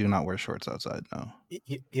 I do not wear shorts outside. No.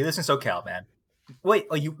 He lives in SoCal, man. Wait,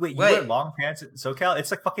 you wear long pants in SoCal? It's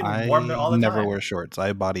like fucking warm there all the time. I never wear shorts. I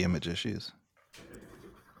have body image issues.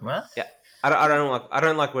 What? Yeah, I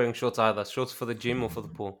don't like wearing shorts either. Shorts for the gym or for the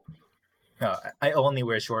pool. No, I only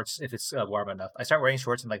wear shorts if it's warm enough. I start wearing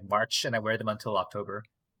shorts in like March, and I wear them until October.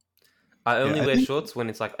 I only wear shorts when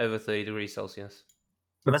it's like over 30 degrees Celsius.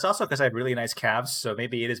 But that's also because I have really nice calves, so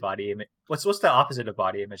maybe it is body image. What's the opposite of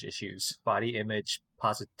body image issues? Body image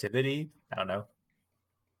positivity? I don't know.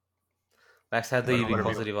 Max, how do you be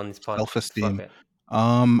positive on this podcast? Self-esteem. Yeah.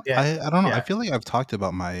 I don't know. I feel like I've talked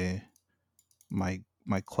about my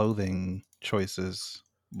clothing choices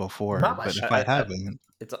before, but if I haven't,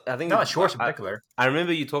 I think not shorts in particular. I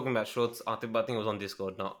remember you talking about shorts. I think it was on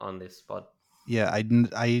Discord, not on this pod. Yeah,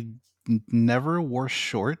 I never wore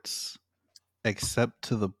shorts except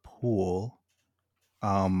to the pool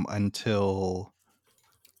until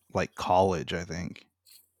like college, I think.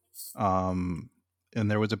 And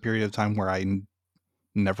there was a period of time where I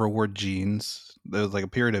never wore jeans. There was like a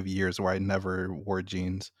period of years where I never wore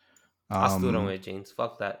jeans. I still don't wear jeans.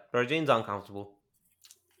 Fuck that. Bro, jeans are uncomfortable.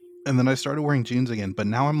 And then I started wearing jeans again, but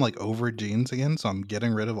now I'm like over jeans again, so I'm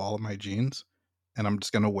getting rid of all of my jeans and I'm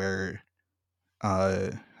just gonna wear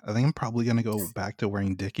I think I'm probably gonna go back to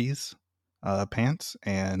wearing Dickies pants,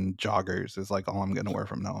 and joggers is like all I'm gonna wear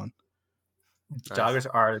from now on. Nice. Joggers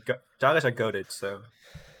are goated, so.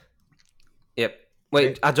 Yep.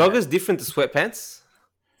 Wait, are joggers different to sweatpants?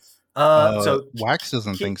 So Wax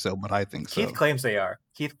doesn't think so, but I think so. Keith claims they are.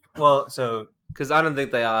 Because I don't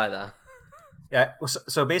think they are either. Yeah.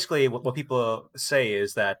 So basically, what people say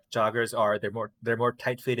is that joggers they're more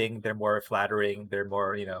tight fitting, they're more flattering, they're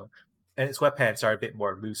more and sweatpants are a bit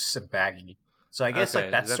more loose and baggy. So I guess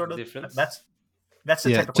that's sort of difference? That's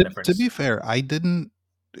the technical difference. To be fair, I didn't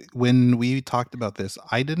when we talked about this,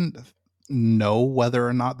 I didn't know whether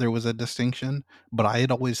or not there was a distinction, but I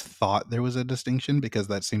had always thought there was a distinction because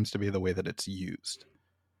that seems to be the way that it's used.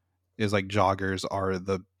 Is like joggers are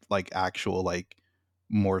the like actual like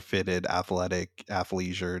more fitted athletic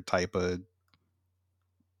athleisure type of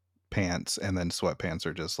pants, and then sweatpants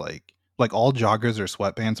are just like all joggers are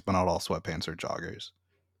sweatpants, but not all sweatpants are joggers.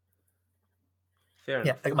 Fair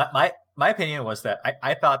enough. Like my opinion was that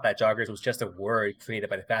I thought that joggers was just a word created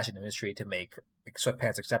by the fashion industry to make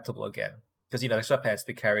sweatpants acceptable again. Because the sweatpants,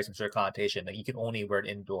 they carry some sort of connotation that you can only wear it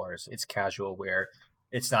indoors. It's casual wear.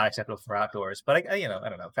 It's not acceptable for outdoors. But I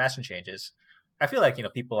don't know. Fashion changes. I feel like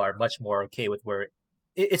people are much more okay with wear.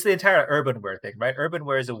 It's the entire urban wear thing, right? Urban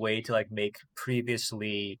wear is a way to like make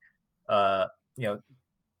previously,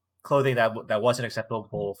 clothing that wasn't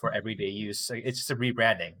acceptable for everyday use. It's just a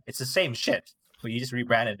rebranding. It's the same shit, but you just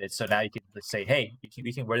rebranded it. So now you can say, hey,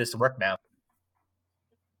 we can wear this to work now.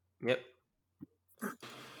 Yep.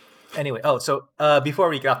 Anyway, so before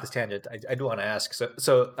we get off this tangent, I do want to ask.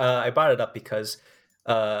 So I brought it up because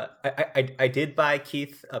I did buy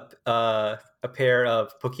Keith a pair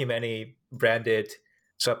of Pokimane branded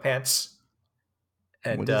sweatpants.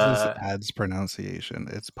 And what is this ad's pronunciation?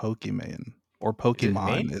 It's Pokimane or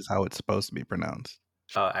Pokemon is how it's supposed to be pronounced.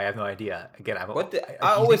 I have no idea. Again, I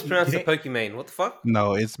always pronounce it Pokimane. What the fuck?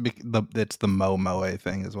 No, it's the Moe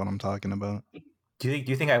thing is what I'm talking about. Do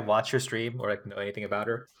you think I watch her stream or like know anything about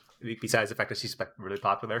her besides the fact that she's really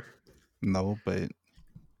popular? No, but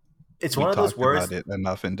it's one of those words. About it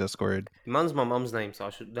enough in Discord. Mom's my mom's name, so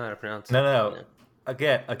I should know how to pronounce it. No.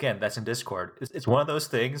 Again, that's in Discord. It's one of those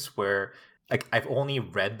things where like I've only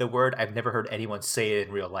read the word. I've never heard anyone say it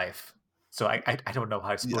in real life. So I don't know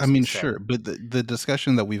how it's supposed I to be mean, said. sure, but the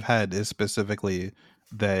discussion that we've had is specifically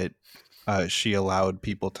that she allowed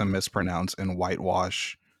people to mispronounce and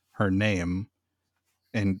whitewash her name,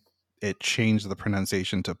 and it changed the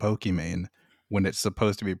pronunciation to Pokimane when it's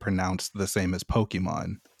supposed to be pronounced the same as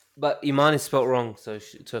Pokemon. But Iman is spelled wrong, so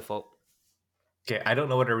it's her fault. Okay, I don't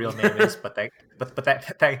know what her real name is, but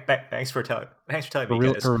thanks for telling me, guys.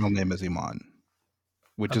 Her real name is Iman,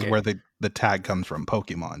 which is Okay. where the tag comes from,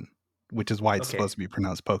 Pokemon, which is why it's Okay. supposed to be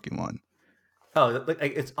pronounced Pokemon. Oh, like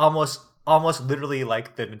it's almost literally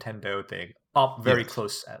like the Nintendo thing. Very Yes.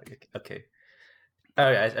 close. Okay. All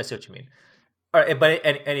right, I see what you mean. All right, but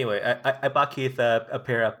anyway, I bought Keith a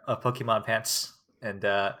pair of Pokemon pants, and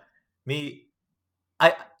me,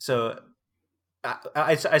 I so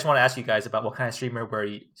I just want to ask you guys about what kind of streamer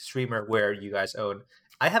wear you guys own.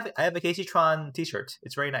 I have a Casey Tron T-shirt.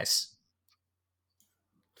 It's very nice.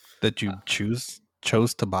 That you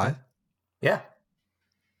chose to buy? Yeah.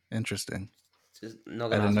 Interesting. Just not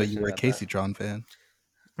I gonna didn't know ask you were a questions Casey Tron fan.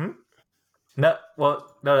 No,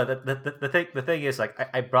 well, no. The thing is, like,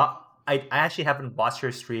 I actually haven't watched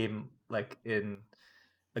her stream like in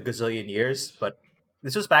a gazillion years, but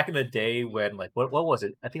this was back in the day when, like, what was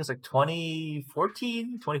it? I think it was like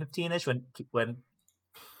 2014, 2015-ish when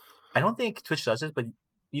I don't think Twitch does it, but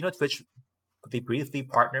Twitch, they briefly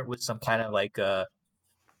partnered with some kind of like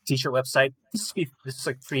t-shirt website. This is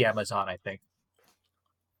like pre-Amazon, I think.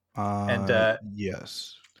 And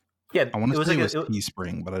yes. yeah, I want to say like it was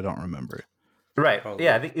Teespring, but I don't remember. Right. Probably.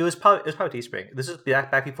 Yeah, I think it was probably Teespring. This is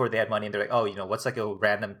back before they had money, and they're like, oh, what's like a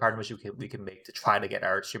random partnership we can make to try to get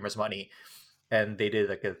our streamers money. And they did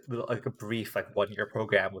like a brief 1 year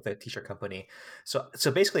program with a t-shirt company. So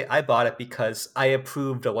basically, I bought it because I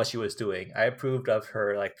approved of what she was doing. I approved of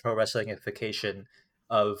her like pro wrestlingification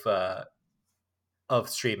of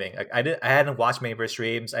streaming. Like I hadn't watched many of her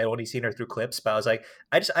streams. I only seen her through clips, but I was like,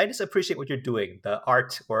 I just appreciate what you're doing, the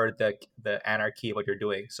art or the anarchy of what you're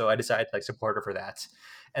doing. So I decided to support her for that.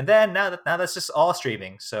 And then now that's just all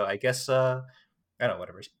streaming. So I guess I don't know,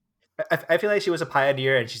 whatever. I feel like she was a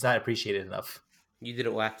pioneer and she's not appreciated enough. You did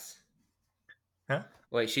it, Wax. Huh?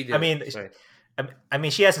 Wait, she did. I mean,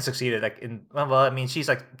 she hasn't succeeded I mean, she's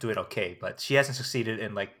doing okay, but she hasn't succeeded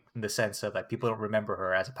in the sense of people don't remember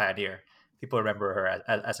her as a pioneer. People remember her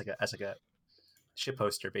as like a shit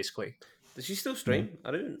poster, basically. Does she still stream? I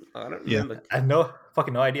don't Yeah. remember. I have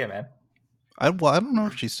no idea, man. I don't know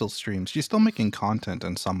if she still streams. She's still making content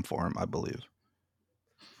in some form, I believe.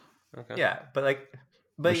 Okay. Yeah, but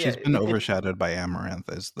she's been overshadowed by Amaranth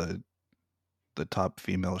as the top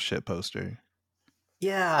female shit poster.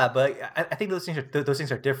 Yeah, but I think those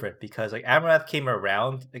things are different because Amaranth came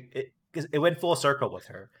around. It went full circle with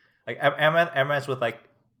her. Amaranth with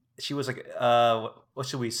she was what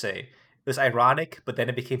should we say? It was ironic, but then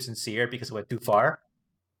it became sincere because it went too far.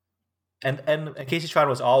 And Casey Tron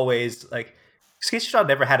was always Casey Tron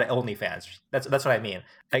never had an OnlyFans. That's what I mean.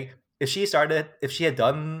 If she had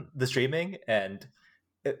done the streaming and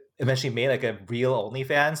it eventually made a real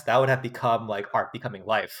OnlyFans, that would have become art becoming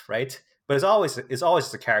life, right? But it's always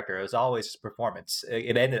just a character. It was always just performance.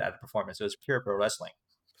 It ended at a performance. It was pure pro wrestling.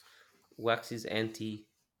 Wax is anti.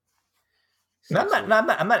 No, I'm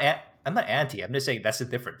not anti. I'm just saying that's the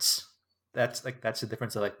difference. That's the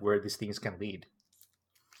difference of where these things can lead.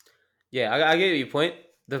 Yeah, I get your point.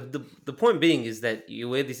 The point being is that you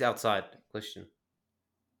wear this outside. Question.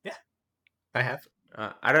 Yeah, I have.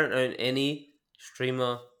 I don't own any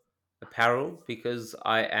streamer apparel because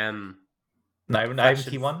I am not even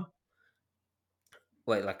T1.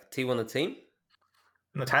 Wait, T1 the team?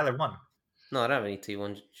 No, Tyler won. No, I don't have any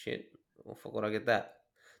T1 shit. Oh, fuck, would I get that?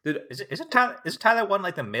 Dude, isn't Tyler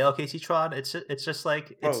 1 the male Casey Tron? It's just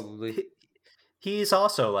probably. He's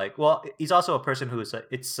also he's also a person who's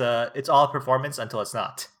it's all performance until it's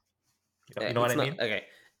not. You know what I mean? Okay,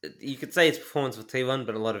 you could say it's performance for T1,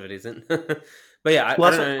 but a lot of it isn't. But yeah, I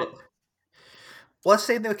don't know. Well, let's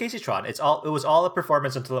say the Casey Tron. It was all a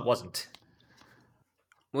performance until it wasn't.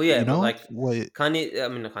 Well, yeah,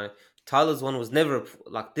 Kanye. Tyler's one was never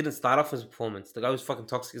didn't start off as a performance. The guy was fucking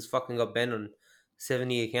toxic as fucking got banned on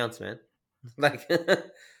 70 accounts, man.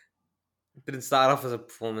 Didn't start off as a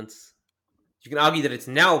performance. You can argue that it's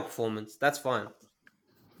now a performance. That's fine.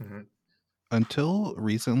 Mm-hmm. Until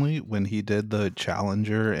recently, when he did the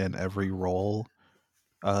challenger and every role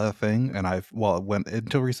thing, and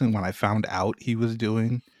until recently when I found out he was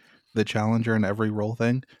doing the challenger and every role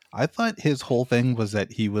thing, I thought his whole thing was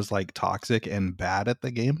that he was toxic and bad at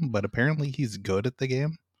the game, but apparently he's good at the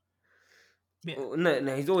game. Yeah.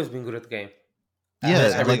 No, he's always been good at the game.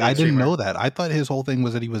 Yeah, I didn't know that. I thought his whole thing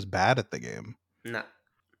was that he was bad at the game. Nah.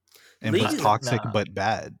 And was toxic but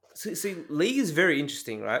bad. see, League is very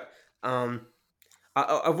interesting, right? I've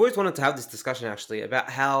always wanted to have this discussion actually about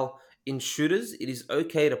how in shooters it is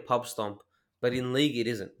okay to pub stomp, but in League it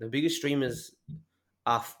isn't. The biggest streamers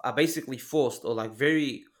are basically forced or like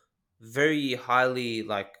very very highly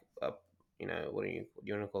like what do you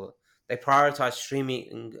want to call it? They prioritize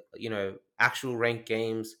streaming, actual ranked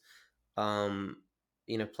games, um,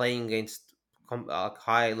 playing against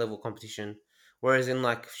high level competition. Whereas in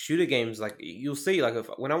like shooter games, like you'll see, like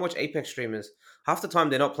when I watch Apex streamers, half the time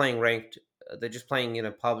they're not playing ranked; they're just playing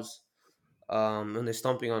pubs, and they're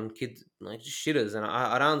stomping on kids like just shitters. And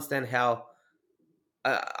I don't understand how.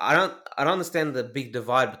 I don't understand the big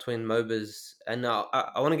divide between MOBAs, and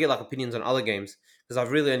I want to get like opinions on other games because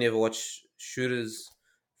I've really only ever watched shooters,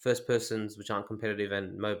 first persons which aren't competitive,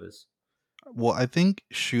 and MOBAs. Well, I think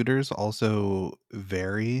shooters also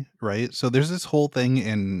vary, right? So there's this whole thing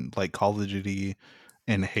in like Call of Duty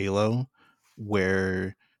and Halo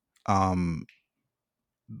where um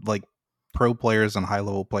like pro players and high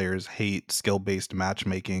level players hate skill based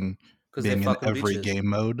matchmaking Because they're being in fucking every bitches. game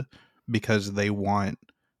mode because they want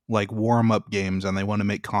like warm up games and they want to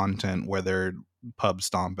make content where they're pub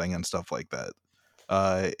stomping and stuff like that.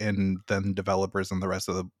 And then developers and the rest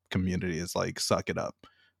of the community is like, suck it up.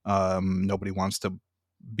 Nobody wants to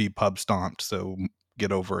be pub stomped, so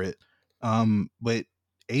get over it. But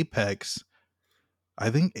Apex, I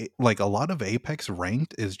think like a lot of Apex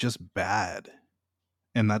ranked is just bad,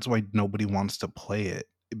 and that's why nobody wants to play it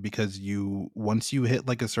because you once you hit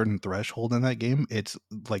like a certain threshold in that game, it's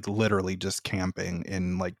like literally just camping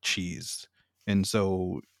and like cheese, and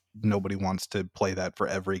so nobody wants to play that for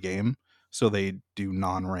every game. So they do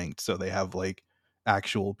non-ranked. So they have like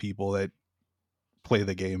actual people that play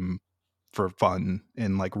the game for fun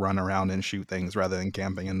and like run around and shoot things rather than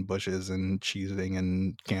camping in bushes and cheesing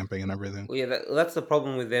and camping and everything. Well, yeah, that's the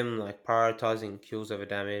problem with them, like prioritizing kills over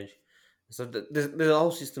damage. So there's a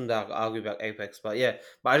whole system that I argue about Apex, but yeah,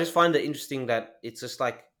 but I just find it interesting that it's just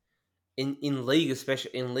like in League,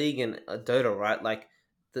 especially in League and Dota, right? Like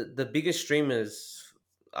the biggest streamers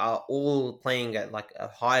are all playing at like a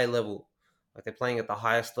high level, like they're playing at the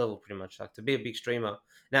highest level, pretty much. Like to be a big streamer.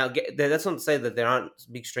 Now, that's not to say that there aren't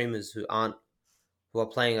big streamers who are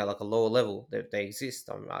playing at like a lower level. They exist,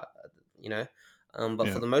 you know. But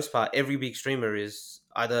for Yeah. the most part, every big streamer is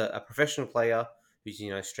either a professional player who's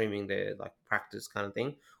streaming their like practice kind of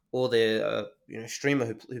thing, or they're a streamer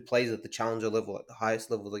who plays at the challenger level, at the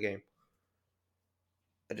highest level of the game.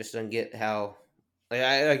 I just don't get how. Like,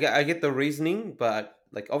 I get the reasoning, but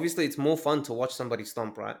like obviously it's more fun to watch somebody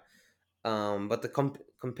stomp, right? But the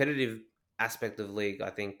competitive aspect of League, I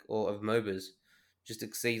think, or of MOBAs, just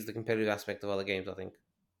exceeds the competitive aspect of other games. I think.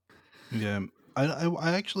 Yeah.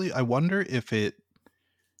 I actually I wonder if it's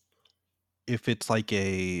like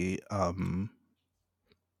a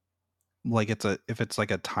like it's a if it's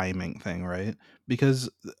like a timing thing, right? Because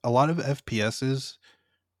a lot of FPSs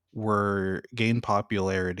were gain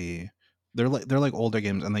popularity. They're like older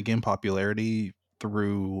games and they gain popularity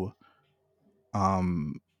through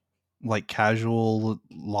um like casual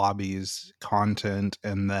lobbies, content,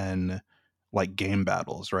 and then like game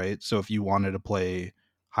battles, right? So if you wanted to play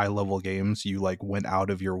high level games, you like went out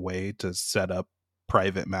of your way to set up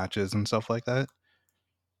private matches and stuff like that.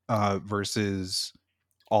 Versus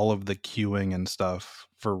all of the queuing and stuff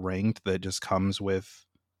for ranked that just comes with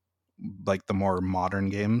like the more modern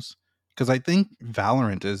games. Because I think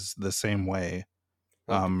Valorant is the same way.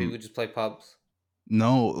 What Um, people just play pubs?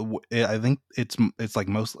 no, I think it's like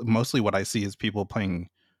mostly what I see is people playing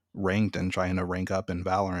ranked and trying to rank up in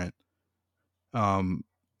Valorant. Um,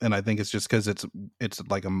 and I think it's just because it's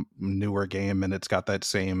like a newer game and it's got that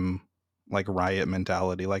same like riot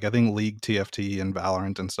mentality. Like I think League, TFT, and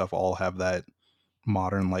Valorant and stuff all have that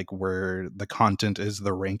modern like where the content is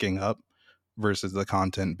the ranking up versus the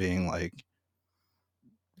content being like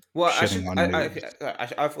Well, I shitting should. on noobs.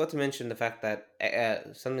 I forgot to mention the fact that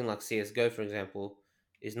something like CS:GO, for example,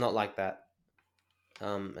 is not like that.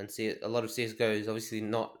 And see, a lot of CS:GO is obviously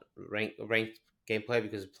not ranked gameplay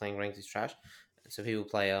because playing ranked is trash. So people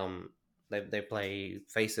play they play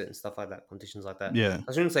Face It and stuff like that, competitions like that. Yeah.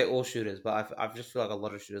 I shouldn't say all shooters, but I just feel like a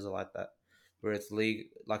lot of shooters are like that, where it's League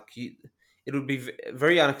like it would be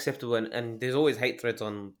very unacceptable, and there's always hate threads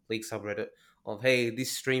on League subreddit of hey,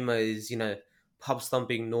 this streamer is pub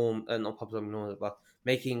stomping norm, not pub stomping norm, but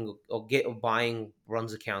making or buying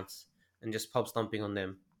bronze accounts and just pub stomping on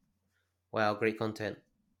them. Wow, great content.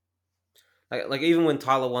 Like even when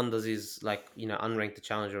Tyler One does his like unranked the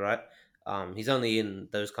challenger, right? He's only in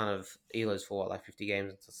those kind of elos for what, like 50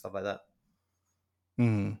 games and stuff like that.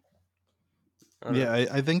 Mhm. I don't Yeah, know.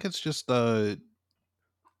 I think it's just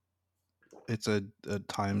a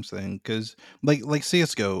times thing, because like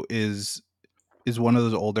CS:GO is one of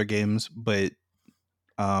those older games, but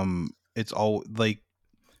it's all like,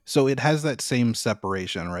 so it has that same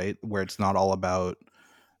separation, right, where it's not all about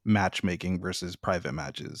matchmaking versus private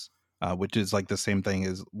matches, which is like the same thing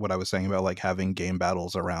as what I was saying about like having game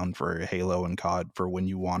battles around for Halo and COD for when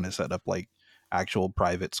you want to set up like actual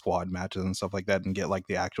private squad matches and stuff like that and get like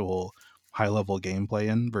the actual high level gameplay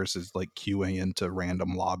in versus like queuing into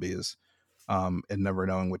random lobbies and never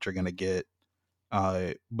knowing what you're gonna get.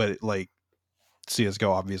 But like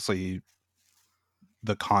CS:GO, obviously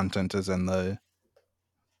the content is in the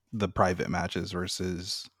private matches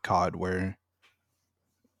versus COD, where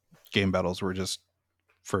game battles were just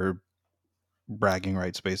for bragging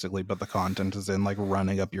rights basically, but the content is in like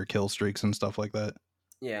running up your kill streaks and stuff like that.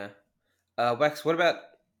 Yeah. Wax, what about,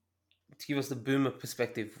 to give us the boomer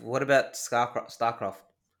perspective, what about StarCraft?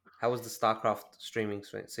 How was the StarCraft streaming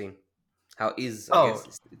scene? How is, I Oh,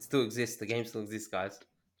 guess, it still exists. The game still exists, guys.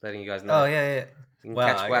 Letting you guys know. oh yeah. You can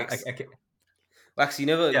Wow, catch Wax. I can't. Wax, you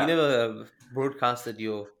Yeah. never broadcasted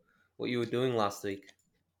what you were doing last week.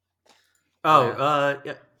 Oh, Yeah.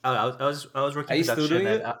 yeah. I was Are working you still production, doing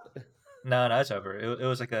and it? no, it's over. It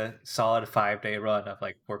was like a solid 5 day run of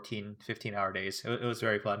like 14, 15 hour days. It was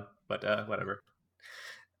very fun, but whatever.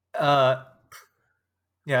 Uh,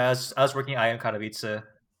 yeah, I was working I Am Katowice,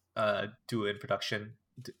 do in production.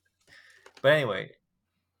 But anyway,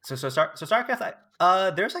 so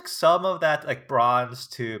StarCraft, there's like some of that like bronze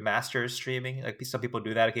to masters streaming. Like some people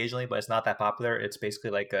do that occasionally, but it's not that popular. It's basically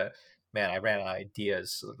like a, man, I ran out of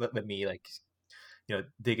ideas. Let me like,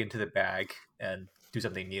 dig into the bag and do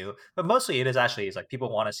something new. But mostly it is like people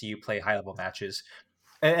want to see you play high level matches.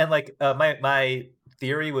 And like my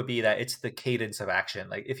theory would be that it's the cadence of action.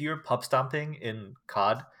 Like if you're pub stomping in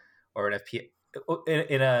COD or an FP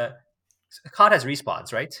in a COD has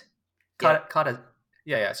respawns, right? Yeah. COD has,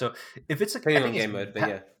 yeah. So if it's like, I Depending on think it's game mode, but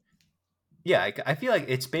yeah. yeah, I feel like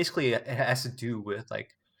it's basically, it has to do with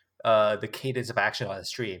like the cadence of action on the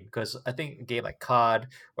stream, because I think a game like COD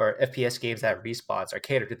or FPS games that have respawns are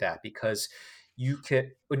catered to that, because you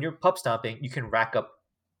can, when you're pub stomping, you can rack up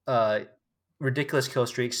uh ridiculous kill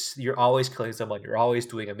streaks. You're always killing someone. You're always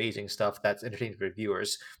doing amazing stuff that's entertaining for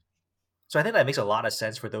viewers. So I think that makes a lot of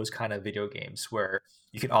sense for those kind of video games where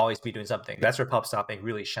you can always be doing something. That's where pub stomping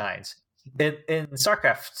really shines. In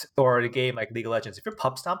StarCraft or a game like League of Legends, if you're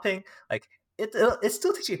pub stomping, like it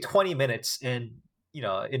still takes you 20 minutes in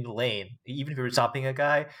the lane. Even if you're stomping a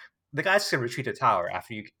guy, the guy's just gonna retreat to tower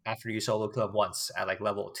after you solo kill him once at like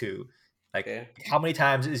level 2. Like Okay. how many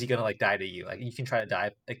times is he gonna like die to you? Like you can try to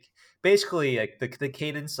die. Like basically like the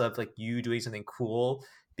cadence of like you doing something cool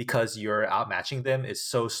because you're outmatching them is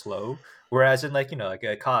so slow. Whereas in like like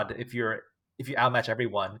a COD, if you outmatch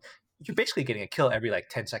everyone, you're basically getting a kill every like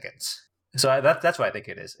 10 seconds. So that's what I think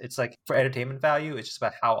it is. It's like for entertainment value, it's just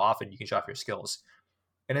about how often you can show off your skills.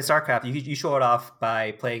 And in StarCraft, you show it off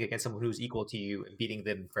by playing against someone who's equal to you and beating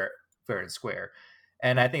them fair and square.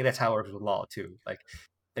 And I think that's how it works with LoL too. Like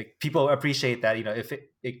people appreciate that, if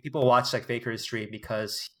people watch like Faker's stream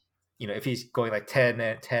because if he's going like 10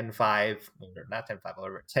 and 10 5, or not 10 5,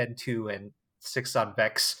 or 10 2 and 6 on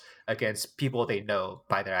Vex against people they know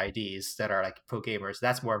by their IDs that are like pro gamers,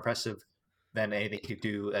 that's more impressive than anything you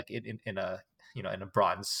do like in a in a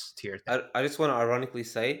bronze tier thing. I just want to ironically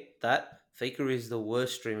say that Faker is the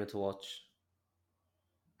worst streamer to watch.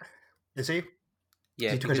 Is he? Is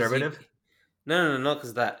Yeah, he too because conservative? no, not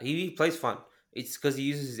because that. He plays fun. It's because he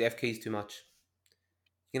uses his F keys too much.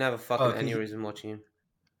 You can have a fucking Oh, aneurysm watching him.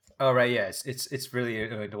 oh right, yeah. It's really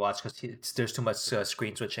annoying to watch because there's too much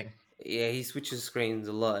screen switching. Yeah, he switches screens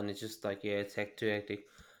a lot, and it's just like, yeah, it's too hectic.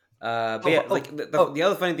 But yeah, Oh, like the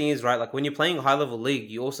other funny thing is, right, like when you're playing a high level league,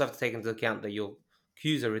 you also have to take into account that your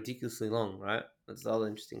queues are ridiculously long, right? That's the other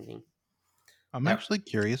interesting thing. I'm yeah. actually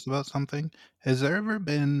curious about something. Has there ever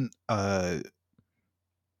been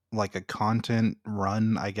like a content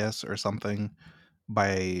run, I guess, or something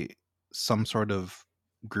by some sort of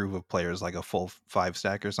group of players, like a full 5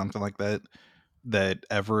 stack or something like that, that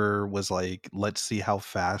ever was like, let's see how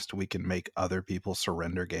fast we can make other people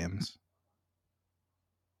surrender games?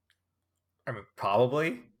 I mean,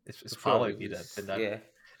 probably it's For sure, probably been because done. yeah.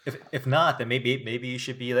 If not, then maybe you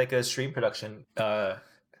should be like a stream production. Well,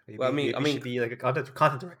 Maybe you should be like a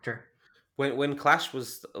content director. when Clash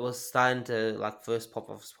was starting to like first pop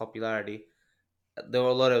off popularity, there were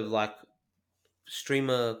a lot of like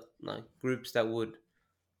streamer like groups that would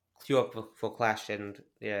queue up for Clash, and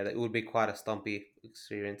yeah, it would be quite a stumpy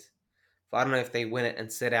experience. But I don't know if they went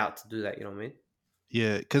and set out to do that. You know what I mean?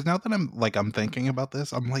 Yeah, because now that I'm thinking about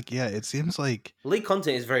this, I'm like, yeah, it seems like League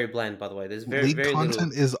content is very bland, by the way. There's league very little.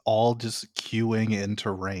 content is all just queuing into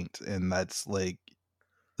ranked, and that's like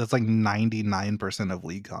 99% of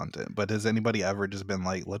league content. But has anybody ever just been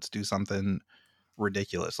like, let's do something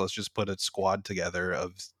ridiculous? Let's just put a squad together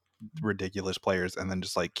of ridiculous players and then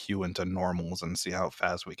just like queue into normals and see how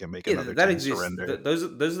fast we can make Yeah, another that team exists. surrender. Those are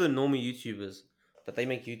the normal YouTubers, but they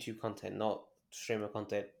make YouTube content, not streamer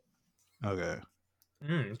content. Okay.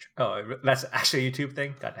 Oh, that's actually a YouTube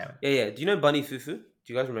thing. God damn it. Yeah. Do you know Bunny Fufu? Do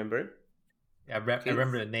you guys remember it? I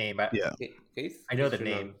remember the name. Yeah. Keith? I know the Keith,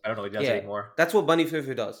 remember? name. I don't know what he does anymore. That's what Bunny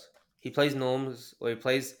Fufu does. He plays norms, or he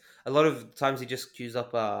plays. A lot of times he just queues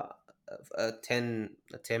up a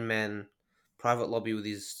 10-man private lobby with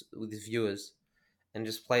his viewers, and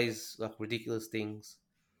just plays like ridiculous things.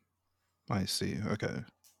 I see. Okay.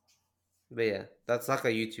 But yeah, that's like a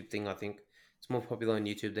YouTube thing. I think it's more popular on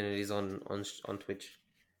YouTube than it is on Twitch.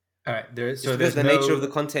 All right. There's the nature of the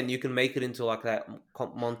content, you can make it into like that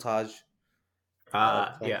montage.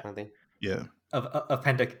 Yeah. Kind of thing. Yeah. Of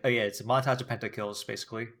penta. Yeah, it's a montage of pentakills,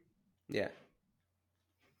 basically. Yeah.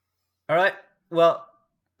 All right. Well,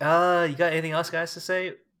 you got anything else, guys, to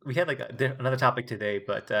say? We had like another topic today,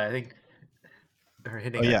 but I think we're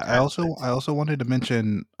hitting. Oh yeah. I also wanted to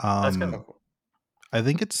mention. That's kind of cool. I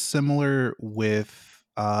think it's similar with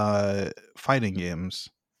fighting games,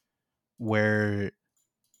 where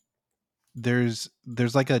there's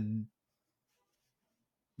like a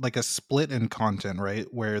split in content, right?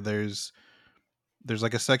 Where there's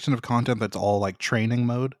like a section of content that's all like training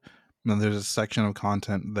mode, and then there's a section of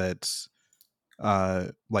content that's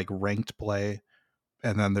like ranked play,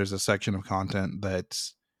 and then there's a section of content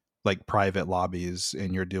that's like private lobbies,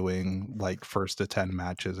 and you're doing like first to 10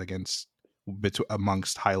 matches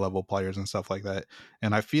amongst high level players and stuff like that.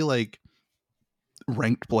 And I feel like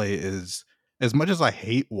ranked play is, as much as I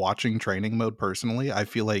hate watching training mode personally, I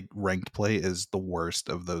feel like ranked play is the worst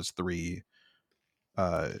of those three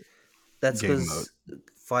that's because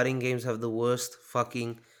fighting games have the worst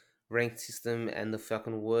fucking ranked system and the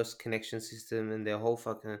fucking worst connection system, and their whole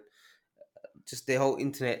fucking their whole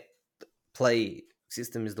internet play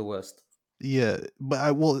system is the worst. Yeah,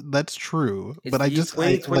 but that's true. It's but the I year just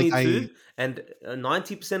 2022, and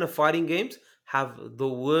 90% of fighting games have the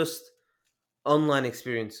worst online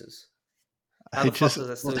experiences. How the fuck does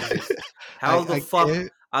that still exist? How the fuck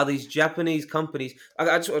are these Japanese companies?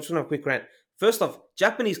 I just want a quick rant. First off,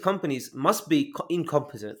 Japanese companies must be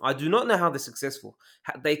incompetent. I do not know how they're successful.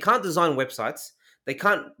 They can't design websites. They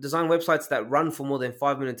can't design websites that run for more than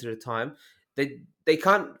 5 minutes at a time. They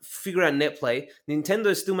can't figure out net play. Nintendo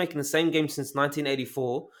is still making the same game since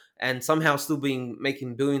 1984 and somehow still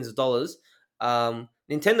making billions of dollars.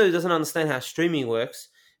 Nintendo doesn't understand how streaming works.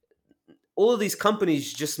 All of these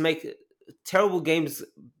companies just make terrible games,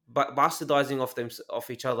 bastardizing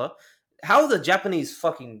off each other. How are the Japanese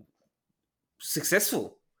fucking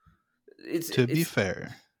successful? To be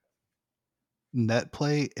fair, net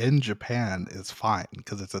play in Japan is fine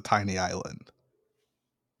because it's a tiny island.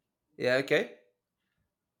 Yeah, okay.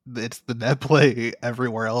 It's the net play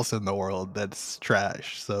everywhere else in the world that's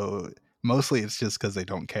trash. So mostly it's just because they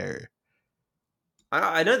don't care.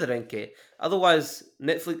 I know they don't care. Otherwise,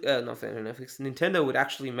 Nintendo would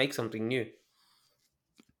actually make something new.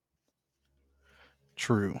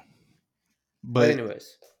 True. But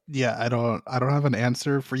anyways, yeah, I don't have an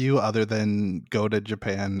answer for you other than go to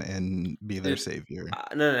Japan and be their savior.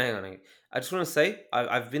 No, hang on. I just want to say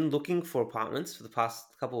I've been looking for apartments for the past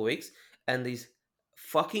couple of weeks, and these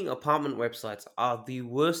fucking apartment websites are the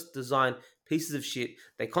worst designed pieces of shit.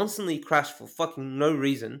 They constantly crash for fucking no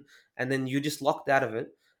reason, and then you're just locked out of it.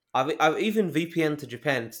 I've even VPN to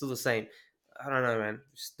Japan. It's still the same. I don't know, man.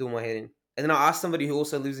 Just doing my head in. And then I asked somebody who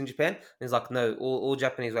also lives in Japan, and he's like, no, all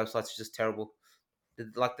Japanese websites are just terrible.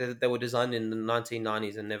 Like they were designed in the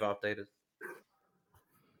 1990s and never updated.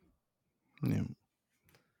 Yeah.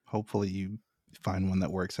 Hopefully you find one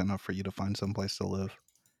that works enough for you to find someplace to live.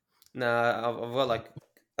 Nah, I've got like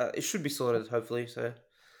it should be sorted. Hopefully, so.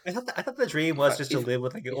 I thought the dream was to live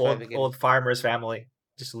with like an old farmer's family,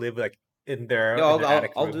 just live like in their. Yeah,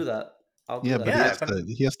 I'll do that. But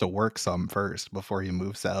he has to work some first before he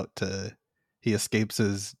moves out to. He escapes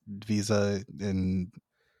his visa and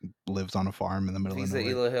lives on a farm in the middle of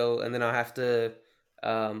nowhere. Hill, and then I have to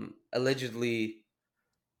allegedly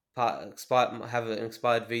have an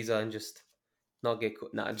expired visa and just not get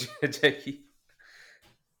caught. Nah, Jackie.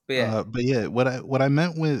 But yeah, what I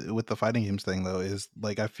meant with the fighting games thing though is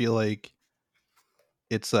like I feel like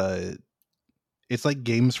it's like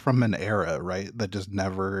games from an era, right, that just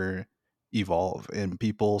never evolve, and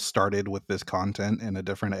people started with this content in a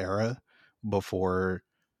different era before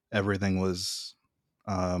everything was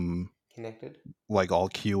Connected. like all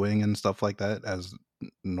queuing and stuff like that as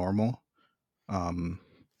normal. And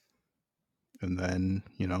then,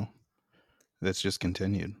 that's just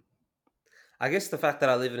continued. I guess the fact that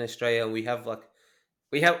I live in Australia and we have like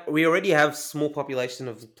we already have small population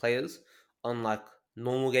of players on like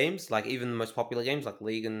normal games, like even the most popular games like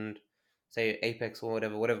League and say Apex or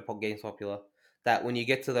whatever game's popular. That when you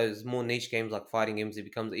get to those more niche games like fighting games, it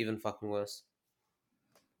becomes even fucking worse.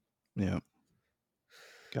 Yeah.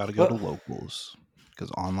 Gotta go to But locals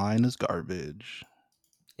because online is garbage.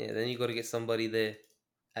 yeah, then you got to get somebody there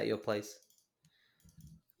at your place.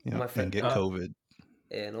 All Yep, my and get COVID.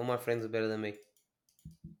 yeah, and all my friends are better than me.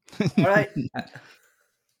 All right.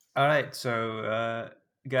 All right. So,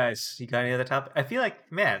 guys, you got any other topic? I feel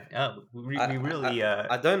like, man, we really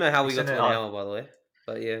I don't know how we got extended to an on hour, by the way,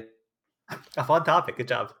 but yeah, a fun topic. Good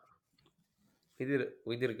job. we did it.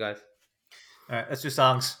 We did it, guys. All right, let's do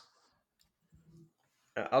songs.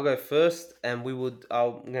 I'll go first, and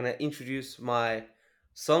I'm gonna introduce my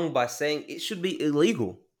song by saying it should be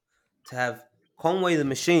illegal to have Conway the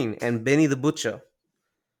Machine and Benny the Butcher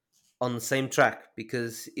on the same track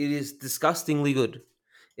because it is disgustingly good.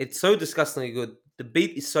 It's so disgustingly good. The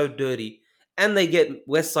beat is so dirty, and they get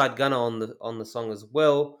West Side Gunner on the song as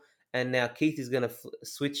well. And now Keith is gonna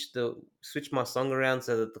switch my song around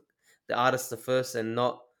so that the artists are first and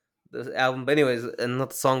not the album. But anyways, and not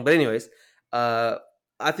the song. But anyways,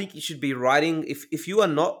 I think you should be writing if you are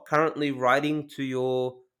not currently writing to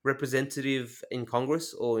your representative in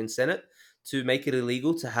Congress or in Senate to make it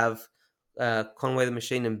illegal to have Conway the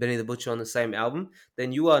Machine and Benny the Butcher on the same album,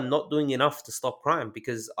 then you are not doing enough to stop crime.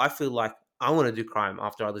 Because I feel like I want to do crime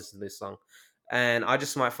after I listen to this song, and I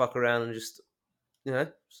just might fuck around and just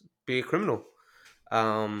be a criminal,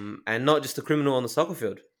 and not just a criminal on the soccer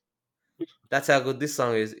field. That's how good this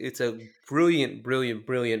song is. It's a brilliant, brilliant,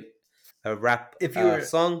 brilliant rap If you were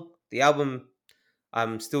song. The album,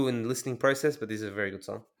 I'm still in the listening process, but this is a very good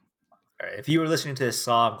song. if you were listening to this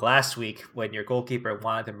song last week when your goalkeeper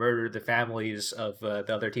wanted to murder the families of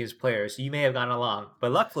the other team's players, you may have gone along.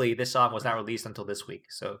 But luckily, this song was not released until this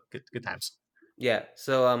week, so good times. Yeah.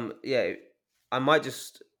 So yeah, I might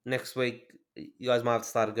just next week. You guys might have to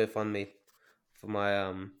start a GoFundMe for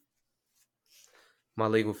my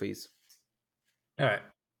legal fees. All right.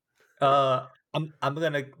 I'm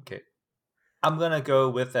gonna go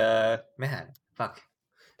with man. Fuck.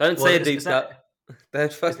 Don't say a deep cut.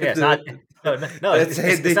 Don't fucking it's do not. it. No. It's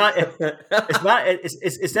not. It's not.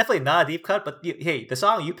 It's definitely not a deep cut. But hey, the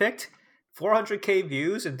song you picked, 400K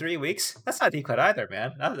views in 3 weeks. That's not a deep cut either,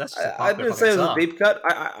 man. That's just a popular I didn't say it was song. a deep cut.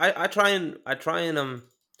 I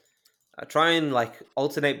try and like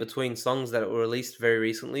alternate between songs that were released very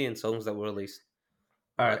recently and songs that were released.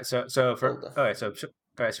 All right. So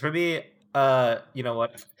for me, you know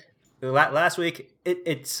what? Last week,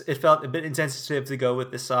 it felt a bit insensitive to go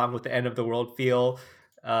with this song with the end of the world feel,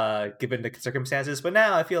 given the circumstances. But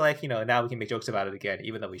now I feel like now we can make jokes about it again,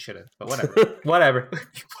 even though we shouldn't. But whatever.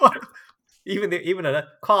 even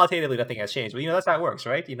qualitatively, nothing has changed. But that's how it works,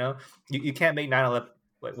 right? You can't make 9/11.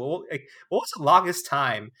 What was the longest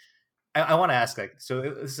time? I want to ask so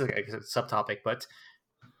this is a subtopic, but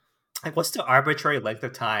what's the arbitrary length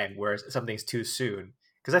of time where something's too soon?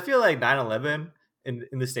 Because I feel like 9/11. In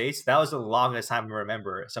the States, that was the longest time I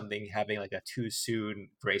remember something having like a too soon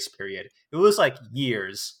grace period. It was like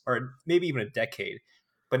years or maybe even a decade.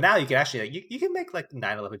 But now you can actually you can make like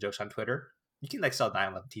 9/11 jokes on Twitter. You can sell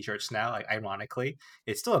 9/11 t-shirts now. Ironically,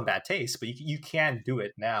 it's still in bad taste, but you can do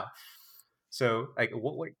it now. So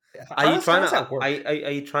what are you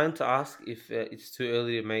trying to ask if it's too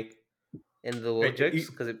early to make end of the world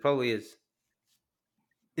jokes? Because it probably is.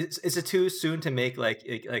 Is it too soon to make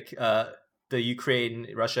the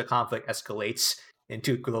Ukraine-Russia conflict escalates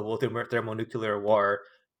into global thermonuclear war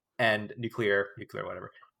and nuclear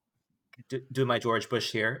whatever. Do my George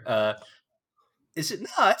Bush here. Is it?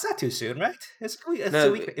 No, it's not too soon, right? It's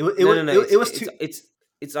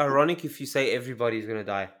It's ironic if you say everybody's gonna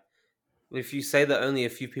die. If you say that only a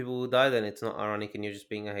few people will die, then it's not ironic and you're just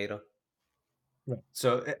being a hater.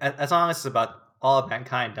 So as long as it's about all of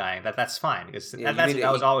mankind dying, that's fine because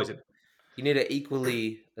that was always it. You need to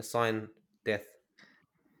equally assign death.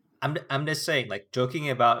 I'm just saying, joking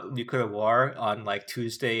about nuclear war on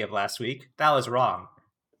Tuesday of last week, that was wrong.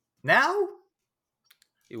 Now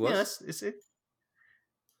it was. Yes, is it?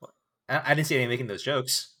 I didn't see anyone making those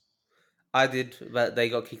jokes. I did, but they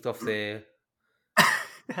got kicked off their.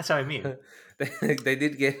 That's what I mean. They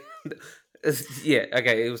did get. Yeah,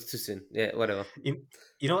 okay, it was too soon. Yeah, whatever.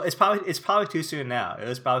 You know, it's probably too soon now. It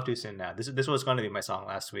was probably too soon now. This was going to be my song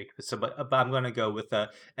last week, but I'm going to go with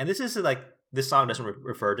and this is like this song doesn't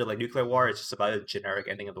refer to like nuclear war. It's just about a generic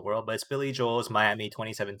ending of the world. But it's Billy Joel's Miami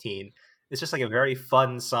 2017. It's just like a very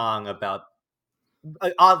fun song about,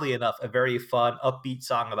 oddly enough, a very fun upbeat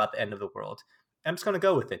song about the end of the world. I'm just going to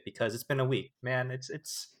go with it because it's been a week, man.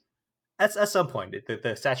 It's at some point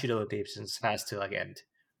the statute of limitations has to like end.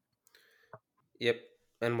 Yep,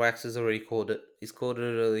 and Wax has already called it. He's called it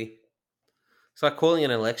early. It's like calling an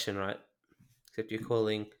election, right? Except you're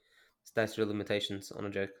calling statute of limitations on a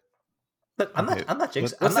joke. Look, I'm not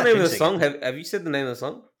jinxing. What's the name of the song? Have you said the name of the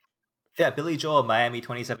song? Yeah, Billy Joel, Miami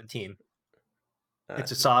 2017.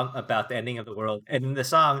 It's a song about the ending of the world, and in the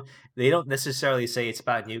song, they don't necessarily say it's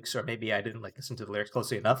about nukes, or maybe I didn't like listen to the lyrics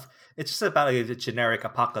closely enough. It's just about a generic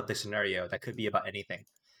apocalyptic scenario that could be about anything.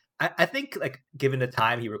 I think, like, given the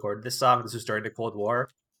time he recorded this song, this was during the Cold War,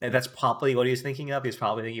 and that's probably what he was thinking of. He was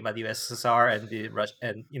probably thinking about the USSR and the Russia,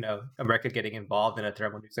 and America getting involved in a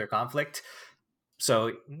thermonuclear conflict.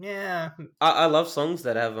 So yeah, I love songs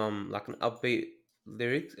that have like an upbeat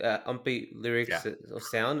lyrics or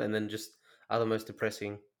sound, and then just the most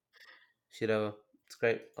depressing shit ever. It's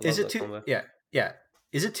great. Is it too? Combo. Yeah.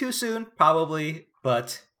 Is it too soon? Probably,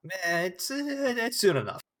 but it's soon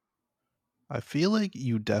enough. I feel like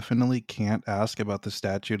you definitely can't ask about the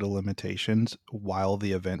statute of limitations while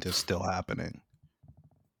the event is still happening.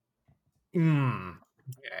 Yeah.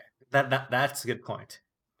 That's a good point.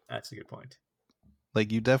 That's a good point.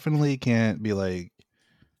 Like, you definitely can't be like,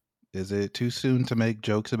 is it too soon to make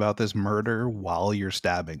jokes about this murder while you're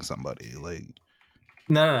stabbing somebody? Like,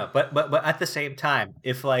 no. But at the same time,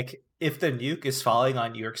 if the nuke is falling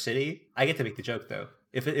on New York City, I get to make the joke though.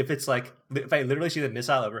 If it's like, if I literally see the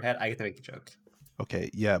missile overhead, I get to make the joke. Okay,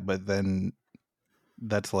 yeah, but then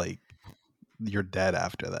that's like you're dead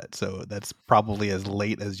after that. So that's probably as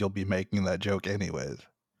late as you'll be making that joke anyways.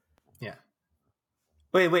 Yeah.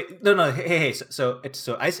 Wait. No. Hey. So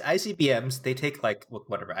ICBMs, they take like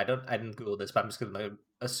whatever. I didn't Google this, but I'm just gonna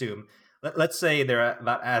assume. Let's say they're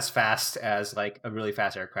about as fast as like a really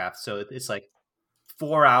fast aircraft. So it's like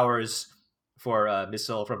 4 hours for a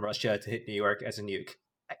missile from Russia to hit New York as a nuke.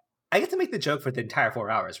 I get to make the joke for the entire 4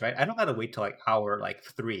 hours, right? I don't gotta wait till like hour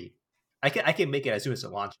 3. I can make it as soon as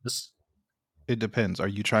it launches. It depends. Are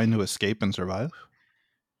you trying to escape and survive?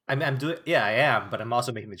 I'm doing. Yeah, I am, but I'm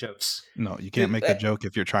also making the jokes. No, you can't make the joke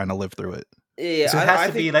if you're trying to live through it. Yeah, so it has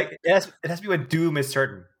to be like it has to be when doom is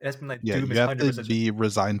certain. It has to be like doom is 100%. You have to be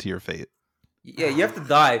resigned to your fate. Yeah, you have to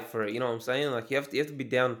die for it. You know what I'm saying? Like you have to be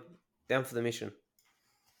down for the mission.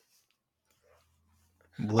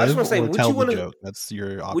 I just want to say, would you want to? Joke. That's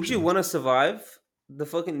your option. Would you want to survive the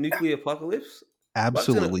fucking nuclear apocalypse?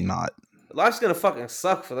 Absolutely not. Life's gonna fucking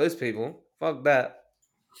suck for those people. Fuck that.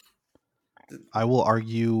 I will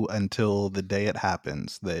argue until the day it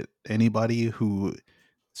happens that anybody who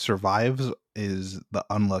survives is the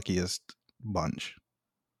unluckiest bunch.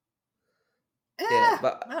 Yeah,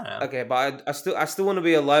 but okay, but I still want to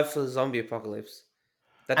be alive for the zombie apocalypse.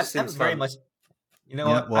 That just seems very fun. much. You know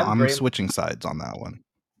yeah, what? Well, I'm switching sides on that one.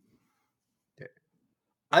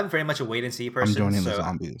 I'm very much a wait and see person. I'm joining the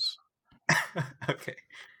zombies. Okay.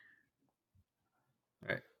 All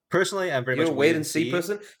right. Personally, I'm very You're much a wait and see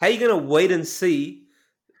person. How are you gonna wait and see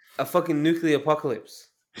a fucking nuclear apocalypse?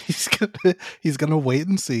 He's gonna wait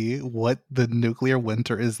and see what the nuclear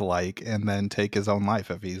winter is like, and then take his own life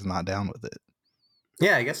if he's not down with it.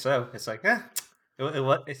 Yeah, I guess so. It's like, it's a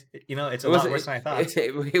lot worse than I thought.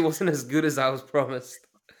 It wasn't as good as I was promised.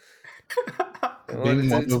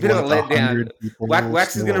 It's a bit of a letdown.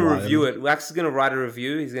 Wax is going to review it. Wax is going to write a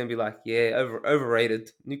review. He's going to be like, yeah,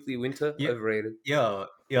 overrated. Nuclear winter, overrated. Yo,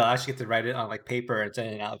 I actually get to write it on like paper and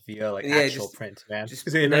send it out via actual print, man.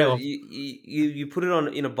 You put it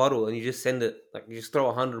on in a bottle and you just send it. Like you just throw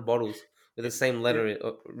 100 bottles with the same letter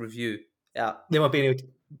review out. There won't be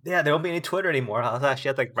any Twitter anymore. I'll actually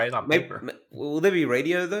have to write it on paper. Will there be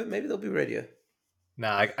radio though? Maybe there'll be radio. No,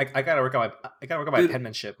 I gotta work on my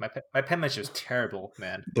penmanship. My penmanship is terrible,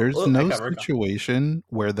 man. There's no situation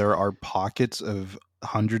where there are pockets of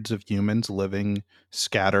hundreds of humans living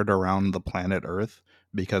scattered around the planet Earth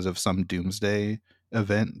because of some doomsday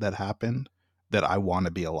event that happened that I want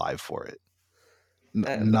to be alive for it.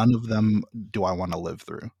 None of them do I want to live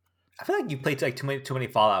through. I feel like you played like too many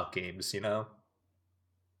Fallout games, you know?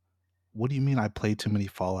 What do you mean I played too many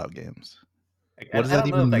Fallout games? What does that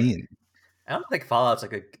even mean? I don't think Fallout's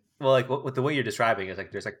with the way you're describing is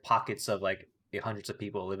like there's like pockets of like hundreds of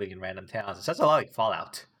people living in random towns. It sounds a lot like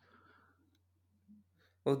Fallout.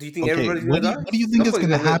 Well, do you think Okay, everybody's gonna die? what do you think is Somebody's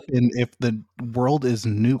going to gonna live. happen if the world is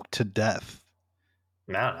nuked to death?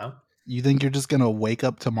 I don't know. You think you're just going to wake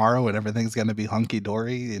up tomorrow and everything's going to be hunky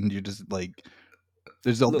dory, and you're just like,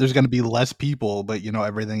 there's going to be less people, but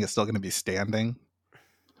everything is still going to be standing?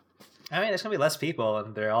 I mean, there's gonna be less people,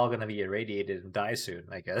 and they're all gonna be irradiated and die soon,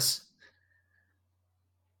 I guess.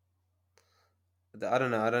 I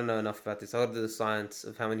don't know. I don't know enough about this. I gotta do the science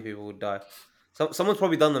of how many people would die. Someone's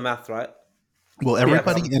probably done the math, right? Well,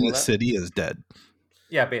 everybody something in like the that. city is dead.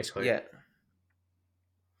 Yeah, basically. Yeah.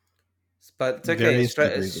 But it's okay. Various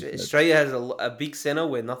degrees of dead. Australia has a big center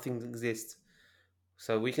where nothing exists,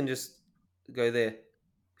 so we can just go there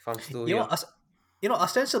if I'm still here.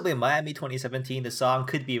 Ostensibly in Miami 2017, the song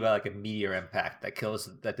could be about like a meteor impact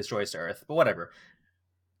that destroys the Earth, but whatever.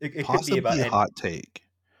 It could Possibly be about a hot take.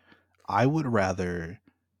 I would rather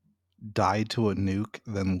die to a nuke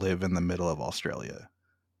than live in the middle of Australia,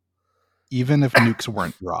 even if nukes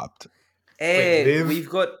weren't dropped. Hey, we've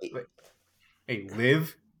got.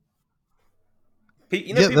 Live.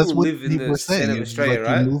 That's what live in the center of Australia, like,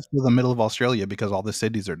 right? You move to the middle of Australia because all the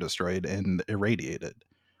cities are destroyed and irradiated.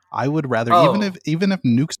 I would rather, even if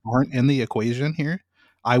nukes aren't in the equation here,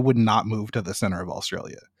 I would not move to the center of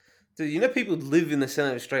Australia. Dude, people live in the center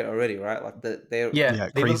of Australia already, right? Like they're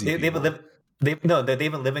crazy. They've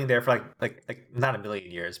been living there for like not a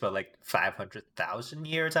million years, but like 500,000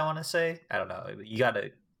 years. I want to say. I don't know. You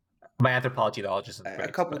gotta. My anthropology knowledge isn't great.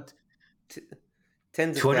 A couple,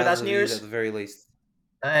 tens of 200,000 years at the very least.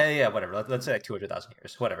 Yeah, whatever. Let's say like 200,000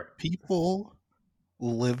 years. Whatever. People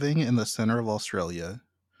living in the center of Australia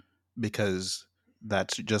because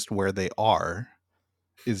that's just where they are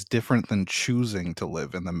is different than choosing to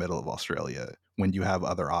live in the middle of Australia when you have